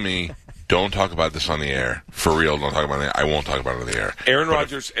tell me, "Don't talk about this on the air," for real, don't talk about it on the air, I won't talk about it on the air. Aaron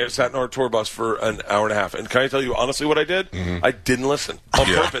Rodgers sat in our tour bus for an hour and a half, and can I tell you honestly what I did? I didn't listen on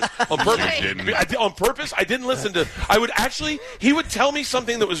purpose. On purpose, I didn't listen to. He would tell me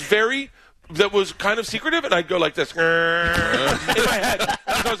something that was kind of secretive, and I'd go like this in my head.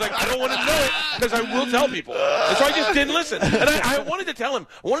 Because I was like, I don't want to know it, because I will tell people. And so I just didn't listen. And I wanted to tell him.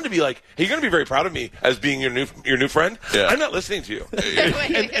 I wanted to be like, "Hey, you're going to be very proud of me as being your new friend. Yeah. I'm not listening to you."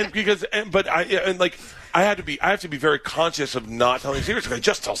 I have to be very conscious of not telling secrets, because I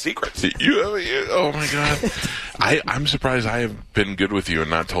just tell secrets. Oh my God, I'm surprised I have been good with you and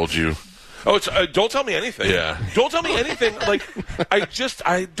not told you. Oh, it's don't tell me anything. Yeah. Don't tell me anything. Like,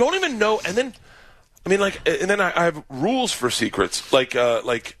 I don't even know. And then, I have rules for secrets. Like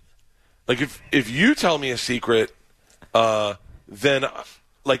if you tell me a secret, then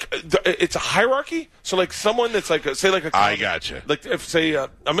it's a hierarchy. So like someone that's I gotcha. Like if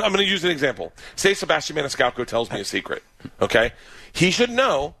I'm going to use an example. Say Sebastian Maniscalco tells me a secret. Okay, he should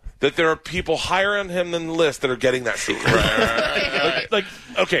know that there are people higher on him than the list that are getting that secret. Right.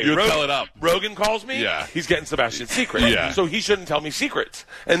 Okay, you tell it up. Rogan calls me. Yeah. He's getting Sebastian's secret. Yeah. So he shouldn't tell me secrets.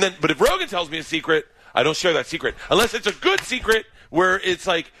 But if Rogan tells me a secret, I don't share that secret unless it's a good secret where it's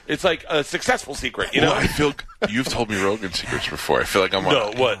like a successful secret. You know. Well, I feel you've told me Rogan secrets before. I feel like I'm on.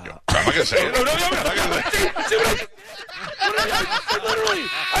 No, what? I'm not gonna say it. No.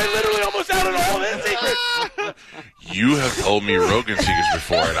 I literally almost outed all of his secrets. You have told me Rogan secrets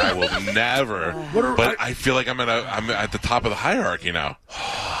before, and I will never. But I feel like I'm at the top of the hierarchy now.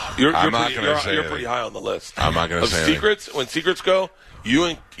 You're pretty high on the list. I'm not going to say secrets. Anything. When secrets go, you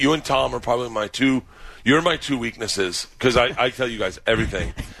and Tom are probably my two. You're my two weaknesses, because I tell you guys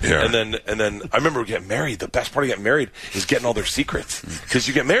everything. Yeah. And then I remember getting married. The best part of getting married is getting all their secrets, because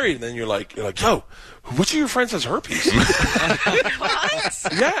you get married and then you're like, "Yo, which of your friends has herpes?" What?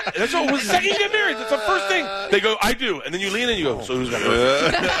 Yeah, that's what. The second you get married, that's the first thing they go, "I do," and then you lean in and you go, "So who's got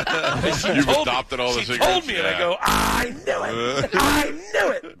herpes?" You've adopted all the secrets. She told me, and I go, "I knew it. I knew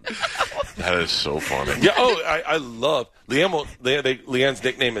it." That is so funny. Yeah. Oh, I love Leanne. Leanne's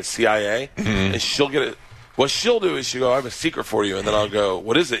nickname is CIA, and she'll get it. What she'll do is she'll go, "I have a secret for you," and then I'll go,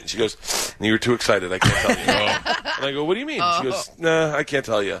 "What is it?" And she goes, "You're too excited. I can't tell you." And I go, "What do you mean?" She goes, "Nah, I can't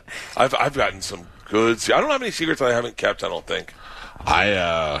tell you. I've gotten some good. I don't have any secrets that I haven't kept. I don't think.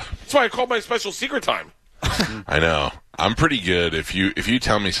 That's why I called my special secret time. I know. I'm pretty good. If you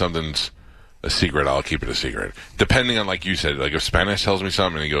tell me something's a secret, I'll keep it a secret. Depending on, like you said, like if Spanish tells me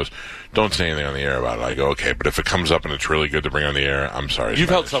something and he goes, don't say anything on the air about it, I go, okay. But if it comes up and it's really good to bring on the air, I'm sorry. You've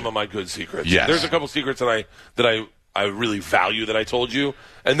held some of my good secrets. Yes. There's a couple secrets that I really value that I told you.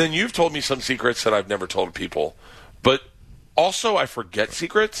 And then you've told me some secrets that I've never told people. But also I forget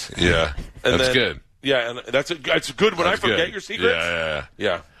secrets. Yeah. And that's good. Yeah, and it's good when I forget your secrets.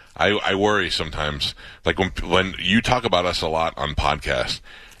 Yeah. I worry sometimes, like when you talk about us a lot on podcasts,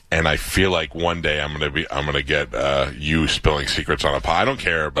 and I feel like one day I'm gonna get you spilling secrets on a pod. I don't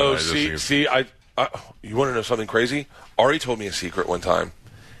care, but you want to know something crazy? Ari told me a secret one time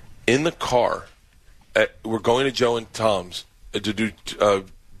in the car. We're going to Joe and Tom's to do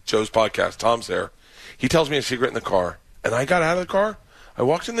Joe's podcast. Tom's there. He tells me a secret in the car, and I got out of the car. I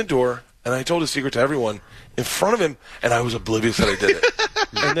walked in the door, and I told a secret to everyone in front of him, and I was oblivious that I did it.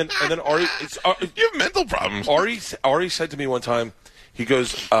 and then Ari, you have mental problems. Ari said to me one time, he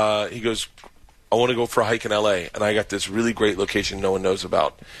goes, I want to go for a hike in L.A., and I got this really great location no one knows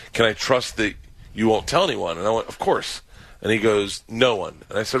about. Can I trust that you won't tell anyone? And I went, of course. And he goes, no one.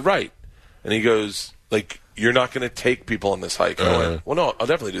 And I said, right. And he goes, like, you're not going to take people on this hike. And I went, well, no, I'll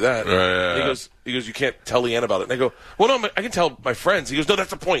definitely do that. And he goes, you can't tell Leanne about it. And I go, well, no, I can tell my friends. He goes, no, that's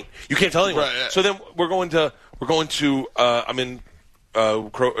the point. You can't tell anyone. So then we're going to I'm in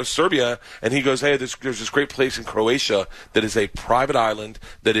Serbia, and he goes, hey, there's this great place in Croatia that is a private island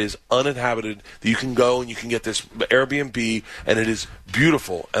that is uninhabited, that you can go and you can get this Airbnb, and it is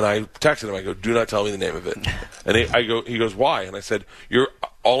beautiful. And I texted him, I go, do not tell me the name of it. And he goes, why? And I said,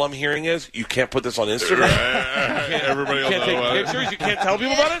 all I'm hearing is you can't put this on Instagram. Everybody you can't take pictures. You can't tell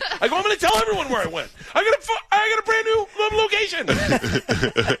people about it. I go, I'm going to tell everyone where I went. I got a brand new location.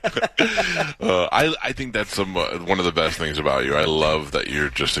 I think that's one of the best things about you. I love that you're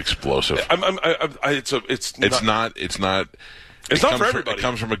just explosive. It's not for everybody. It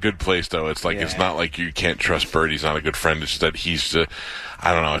comes from a good place, though. It's like it's not like you can't trust Bert. He's not a good friend. It's that he's. I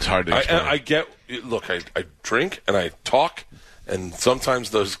don't know. It's hard to explain. I drink and I talk. And sometimes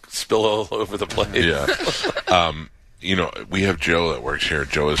those spill all over the place. Yeah. We have Joe that works here.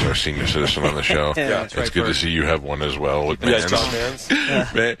 Joe is our senior citizen on the show. It's good to see you have one as well. With Yes, John Mans.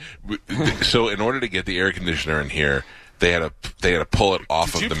 So in order to get the air conditioner in here, they had to pull it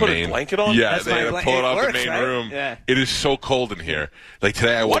off of the main. Did you put a blanket on? Yeah, they had to pull it off the main room. Yeah. It is so cold in here. Like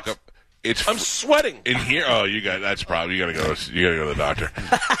today, I woke up. I'm sweating in here. Oh, that's probably you gotta go to the doctor.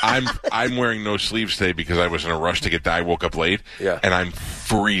 I'm wearing no sleeves today because I was in a rush to get down. I woke up late, and I'm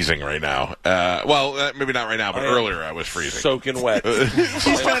freezing right now. Maybe not right now, but earlier I was freezing, soaking wet.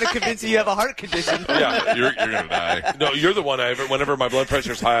 She's trying to convince you have a heart condition. Yeah, you're gonna die. No, you're the one. Whenever my blood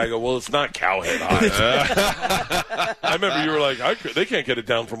pressure's high, I go, well, it's not cowhead high. I remember you were like, they can't get it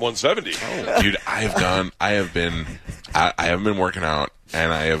down from 170. Oh. Dude, I haven't been working out.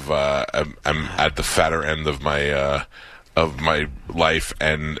 And I'm at the fatter end of my life,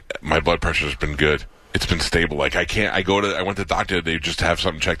 and my blood pressure has been good. It's been stable. Like I went to the doctor. They just have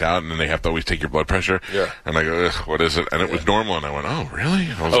something checked out, and then they have to always take your blood pressure. Yeah. And I go, what is it? And it was normal, and I went, oh,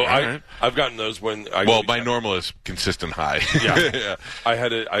 really? I was right. I've gotten those when. My normal is consistent high. Yeah. I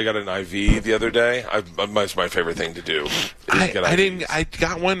got an IV the other day. That's my favorite thing to do. I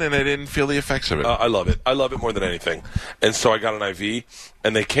got one, and I didn't feel the effects of it. I love it. I love it more than anything. And so I got an IV,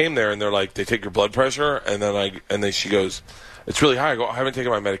 and they came there, and they're like, they take your blood pressure, and then she goes, it's really high. I go, I haven't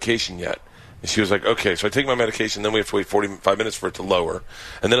taken my medication yet. And she was like, okay, so I take my medication, then we have to wait 45 minutes for it to lower.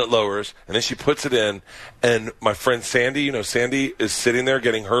 And then it lowers, and then she puts it in, and my friend Sandy, Sandy is sitting there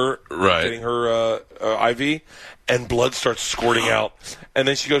getting her IV, and blood starts squirting out. And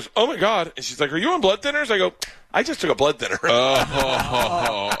then she goes, oh, my God. And she's like, are you on blood thinners? I go, I just took a blood thinner.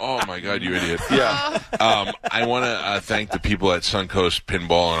 Oh, my God, you idiot. Yeah. I want to thank the people at Suncoast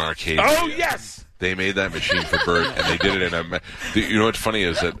Pinball and Arcade. Oh, yes. They made that machine for Bert, and they did it in you know what's funny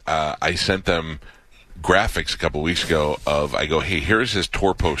is that I sent them graphics a couple weeks ago I go, hey, here's his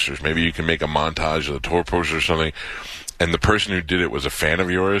tour posters. Maybe you can make a montage of the tour posters or something. And the person who did it was a fan of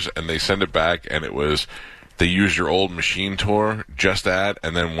yours, and they sent it back, and it was... They used your old machine tour, just that,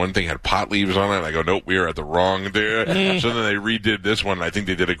 and then one thing had pot leaves on it, and I go, nope, we are at the wrong day. So then they redid this one, and I think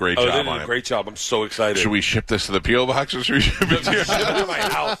they did a great job on it. They did a great job. I'm so excited. Should we ship this to the P.O. box, or should we ship it to your Ship it to my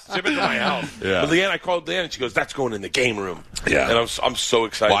house. Yeah. But Leanne, I called Leanne, and she goes, that's going in the game room. Yeah. And I'm so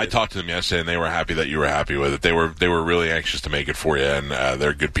excited. Well, I talked to them yesterday, and they were happy that you were happy with it. They were really anxious to make it for you, and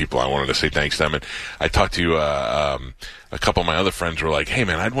they're good people. I wanted to say thanks to them. And I talked to a couple of my other friends were like, hey,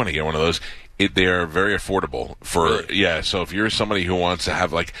 man, I'd want to get one of those. They are very affordable for So if you're somebody who wants to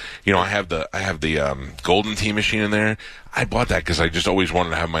have I have the Golden Tee machine in there. I bought that because I just always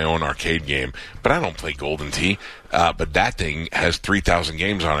wanted to have my own arcade game, but I don't play Golden Tee. But that thing has 3,000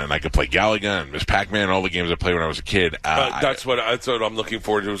 games on it, and I could play Galaga and Miss Pac-Man, all the games I played when I was a kid. That's what I'm looking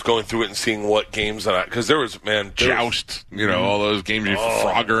forward to, was going through it and seeing what games because there was Joust, all those games.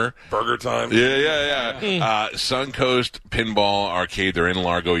 Frogger, Burger Time. Yeah. Suncoast Pinball Arcade. They're in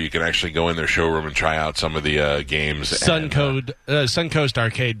Largo. You can actually go in their showroom and try out some of the games.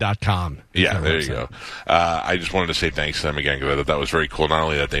 Suncoastarcade.com. Yeah, there you go. I just wanted to say thanks to them again because I thought that was very cool. Not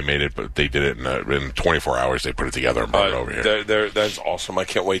only that they made it, but they did it in 24 hours. They put it together and brought it over here. That's awesome. I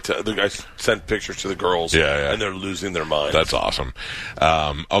can't wait to. I sent pictures to the girls. Yeah. And they're losing their minds. That's awesome.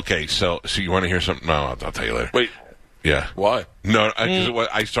 Okay, so you want to hear something? No, I'll tell you later. Wait. Yeah. Why? No,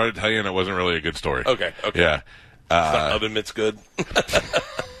 I started telling you, and it wasn't really a good story. Okay. Yeah. Oven mitt's good.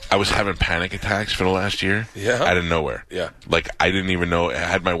 I was having panic attacks for the last year. Yeah. Out of nowhere. Yeah. Like, I didn't even know.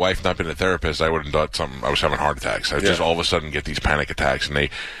 Had my wife not been a therapist, I would have thought I was having heart attacks. I would just all of a sudden get these panic attacks, and they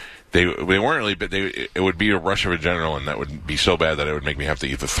weren't really, but it would be a rush of adrenaline that would be so bad that it would make me have to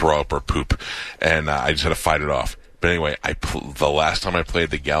either throw up or poop, and I just had to fight it off. But anyway, the last time I played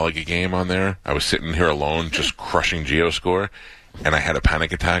the Galaga game on there, I was sitting here alone just crushing Geoscore, and I had a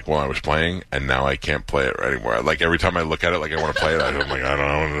panic attack while I was playing, and now I can't play it anymore. Like, every time I look at it, like I want to play it, I'm like, I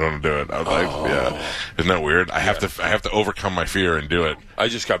don't want to do it. I'm like, yeah. Isn't that weird? I have to overcome my fear and do it. I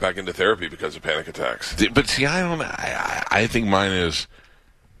just got back into therapy because of panic attacks. But see, I think mine is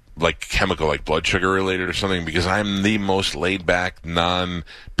like chemical, like blood sugar related or something, because I'm the most laid back,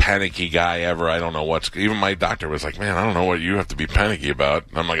 non-panicky guy ever. I don't know even my doctor was like, man, I don't know what you have to be panicky about.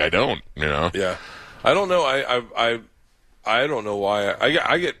 And I'm like, I don't, Yeah. I don't know. I don't know why.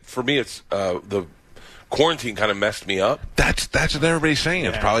 I get, for me, it's the quarantine kind of messed me up. That's what everybody's saying.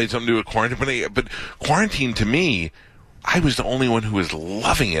 It's probably something to do with quarantine. But quarantine, to me, I was the only one who was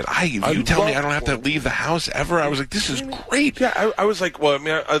loving it. You tell me I don't have to leave the house ever. I was like, this is great. Yeah, I was like, well, I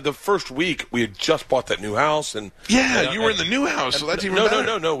mean, the first week we had just bought that new house, and you were in the new house, so that's even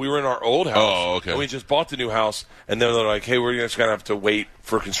better. No, we were in our old house. Oh, okay. And we just bought the new house, and then they're like, hey, we're just gonna have to wait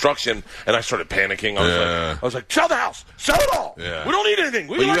for construction, and I started panicking. I was like, sell the house, sell it all. Yeah. We don't need anything.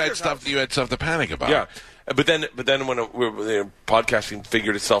 You had stuff to panic about. Yeah. But then when podcasting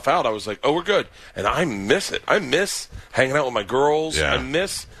figured itself out, I was like, oh, we're good. And I miss it. I miss hanging out with my girls. Yeah.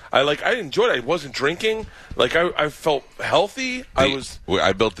 I enjoyed it. I wasn't drinking. Like, I felt healthy.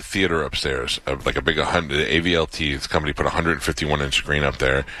 I built the theater upstairs, like a big AVLT. This company put a 151-inch screen up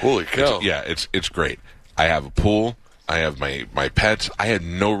there. Holy cow. It's great. I have a pool. I have my pets. I had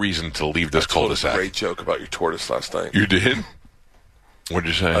no reason to leave this cul-de-sac. I told a great joke about your tortoise last night. You did? What did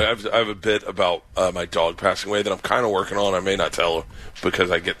you say? I have a bit about my dog passing away that I'm kind of working on. I may not tell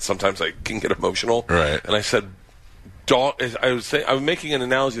because sometimes I can get emotional. Right. And I said, I was making an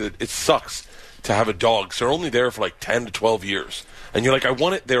analogy that it sucks to have a dog. So they're only there for like 10 to 12 years. And you're like, I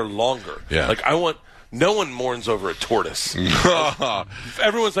want it there longer. Yeah. Like, no one mourns over a tortoise.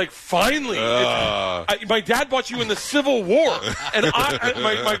 Everyone's like, finally. My dad bought you in the Civil War. And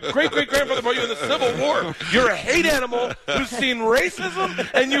my great-great-grandfather bought you in the Civil War. You're a hate animal who's seen racism,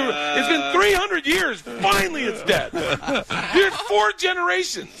 and it's been 300 years. Finally, it's dead. You're 4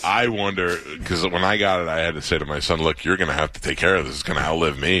 generations. I wonder, because when I got it, I had to say to my son, look, you're going to have to take care of this. It's going to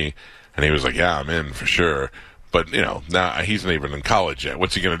outlive me. And he was like, yeah, I'm in for sure. But, now he's not even in college yet.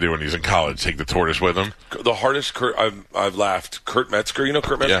 What's he going to do when he's in college? Take the tortoise with him? The hardest I've laughed, Kurt Metzger. You know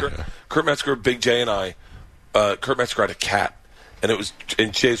Kurt Metzger? Yeah. Kurt Metzger, Big J, and I. Kurt Metzger had a cat.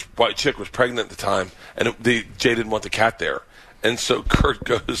 And Jay's white chick was pregnant at the time. And Jay didn't want the cat there. And so Kurt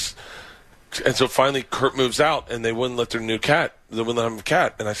goes... And so finally Kurt moves out, and they wouldn't let their new cat. They wouldn't let him have a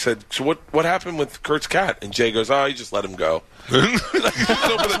cat. And I said, so what happened with Kurt's cat? And Jay goes, you just let him go. Just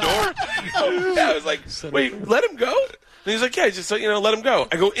open the door? Yeah, I was like, wait, let him go? And he's like, yeah, just let him go.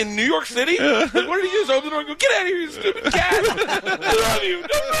 I go, in New York City? Like, what did he do? Just open the door and go, get out of here, you stupid cat! I love you.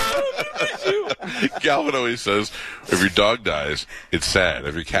 I miss you. Galvin always says, if your dog dies, it's sad.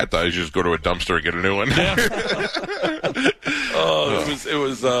 If your cat dies, you just go to a dumpster and get a new one. Yeah.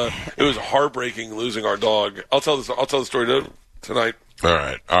 It was heartbreaking losing our dog. I'll tell the story tonight. All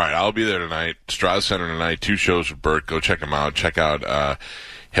right. I'll be there tonight. Strauss Center tonight. 2 shows with Bert. Go check him out. Check out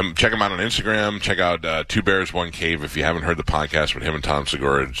him. Check him out on Instagram. Check out 2 Bears, 1 Cave. If you haven't heard the podcast with him and Tom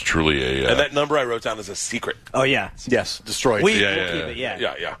Segura, it's truly a. And that number I wrote down is a secret. Oh yeah. Yes. Destroyed. We'll keep it.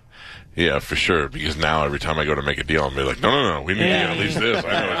 Yeah. Yeah, for sure. Because now every time I go to make a deal, I'm be like, no, we need to get at least this.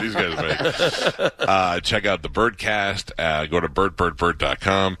 I know what these guys make. Check out the Birdcast. Go to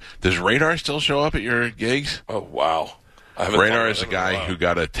BertBertBert.com. Does Radar still show up at your gigs? Oh wow. Radar is a guy who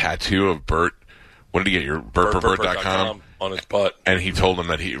got a tattoo of Bert. What did he get? Your BertBertBert.com. on his butt. And he told him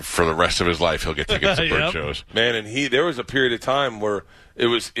that for the rest of his life, he'll get tickets to Bert shows. Man, and there was a period of time where it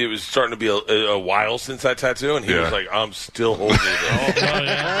was starting to be a while since that tattoo, and he was like, I'm still holding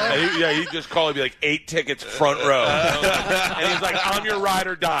it. He'd just call it, be like, 8 tickets front row. And he's like, I'm your ride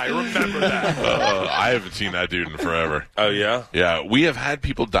or die. Remember that. I haven't seen that dude in forever. Oh, yeah? Yeah, we have had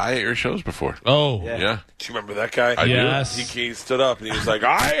people die at your shows before. Oh. Yeah. Do you remember that guy? I Yes. do. He stood up, and he was like,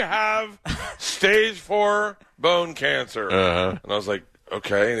 I have stage 4 bone cancer. And I was like,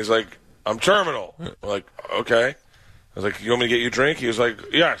 okay. And he's like, I'm terminal. I'm like, okay. I was like, you want me to get you a drink? He was like,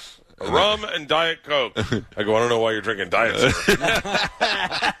 yes. Rum and Diet Coke. I go, I don't know why you're drinking Diet Coke.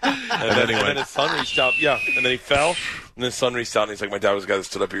 and then his son reached out. Yeah, and then he fell. And then his son reached out, and he's like, my dad was the guy that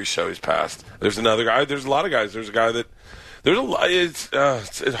stood up at your show. He's passed. There's another guy. There's a lot of guys. There's a guy that... There's a lot. It's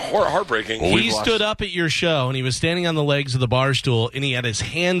heartbreaking. Well, he stood up at your show, and he was standing on the legs of the bar stool, and he had his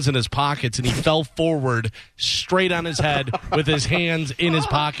hands in his pockets, and he fell forward straight on his head with his hands in his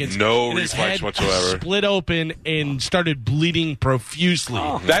pockets. No and reflex his head whatsoever. Split open and started bleeding profusely.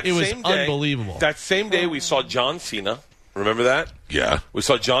 It was unbelievable. That same day, we saw John Cena. Remember that? Yeah. We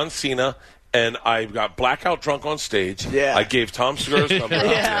saw John Cena. And I got blackout drunk on stage. Yeah. I gave Tom Segura's number.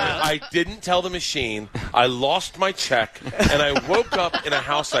 I didn't tell the machine. I lost my check. And I woke up in a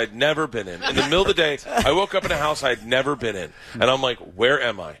house I'd never been in. In the middle of the day, I woke up in a house I'd never been in. And I'm like, where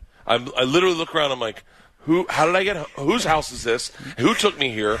am I? I literally look around. I'm like, how did I get? Whose house is this? Who took me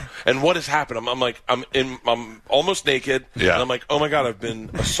here? And what has happened? I'm almost naked. Yeah. And I'm like, oh my God, I've been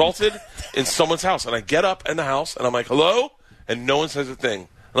assaulted in someone's house. And I get up in the house and I'm like, hello? And no one says a thing.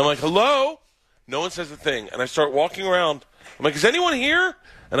 And I'm like, hello? No one says a thing. And I start walking around. I'm like, is anyone here?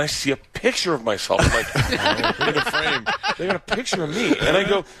 And I see a picture of myself. I'm like, in a frame. They got a picture of me. And I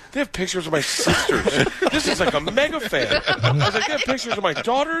go, they have pictures of my sisters. This is like a mega fan. I was like, they have pictures of my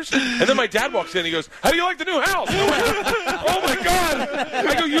daughters. And then my dad walks in and he goes, how do you like the new house? Oh, my God.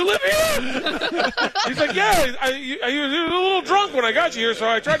 I go, you live here? He's like, yeah. I was a little drunk when I got you here, so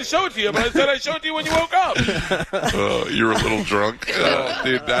I tried to show it to you, but I said I'd show it to you when you woke up. You were a little drunk.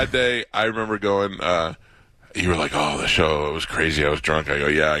 Dude, that day, I remember going... you were like, oh, the show, it was crazy. I was drunk. I go,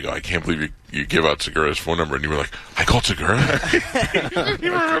 yeah. I go, I can't believe you give out Segura's phone number. And you were like, I called Segura?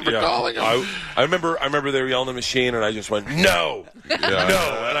 You remember calling him? I remember they were yelling at the machine, and I just went, no, no,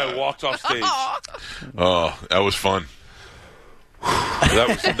 and I walked off stage. Oh, that was fun.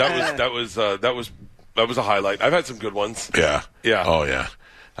 that was a highlight. I've had some good ones. Yeah. Yeah. Oh, yeah.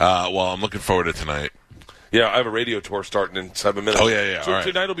 Well, I'm looking forward to tonight. Yeah, I have a radio tour starting in 7 minutes. Oh, yeah. So all right.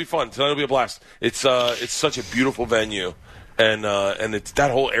 Tonight will be fun. Tonight will be a blast. It's such a beautiful venue, and it's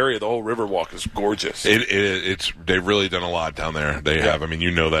that whole area, the whole Riverwalk is gorgeous. They've really done a lot down there. They have. I mean,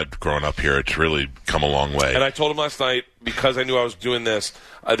 you know that growing up here, it's really come a long way. And I told them last night, because I knew I was doing this,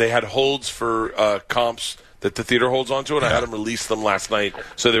 they had holds for comps that the theater holds onto, and I had them release them last night,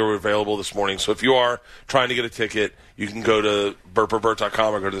 so they were available this morning. So if you are trying to get a ticket, you can go to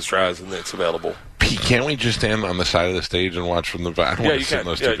Bert.com or go to the Straz, and it's available. Pete, can't we just stand on the side of the stage and watch from the back? I don't want to sit in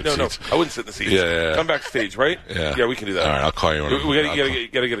those stupid seats. No, I wouldn't sit in the seats. Yeah. Come backstage, right? Yeah, we can do that. All right, I'll call you when we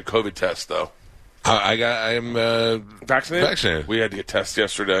gotta get a COVID test, though. I am vaccinated. Vaccinated. We had to get tests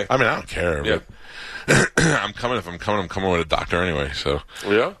yesterday. I mean, I don't care. Yeah. But I'm coming. If I'm coming with a doctor anyway. So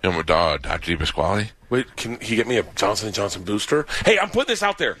yeah, I'm with Dr. Di Pasquale. Wait, can he get me a Johnson & Johnson booster? Hey, I'm putting this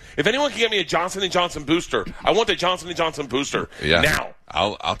out there. If anyone can get me a Johnson & Johnson booster, I want the Johnson & Johnson booster now.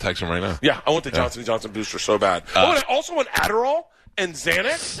 I'll text him right now. Yeah, I want the Johnson & Johnson booster so bad. And I also want Adderall and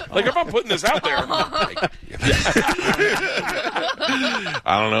Xanax. Like, if I'm putting this out there.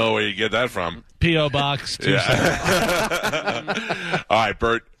 I don't know where you get that from. P.O. Box. Yeah. All right,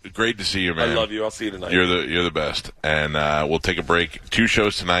 Bert. Great to see you, man. I love you. I'll see you tonight. You're the best. And we'll take a break. 2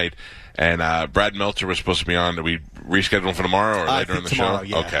 shows tonight. And Brad Meltzer was supposed to be on. Did we reschedule him for tomorrow or later in the show?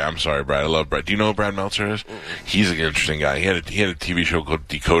 Yeah. Okay, I'm sorry, Brad. I love Brad. Do you know who Brad Meltzer is? He's an interesting guy. He had a TV show called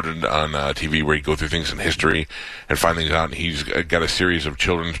Decoded on TV where he'd go through things in history and find things out. And he's got a series of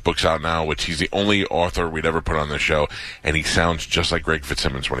children's books out now, which he's the only author we'd ever put on this show. And he sounds just like Greg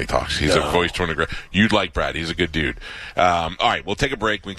Fitzsimmons when he talks. He's a voice to a degree. You'd like Brad. He's a good dude. All right, we'll take a break.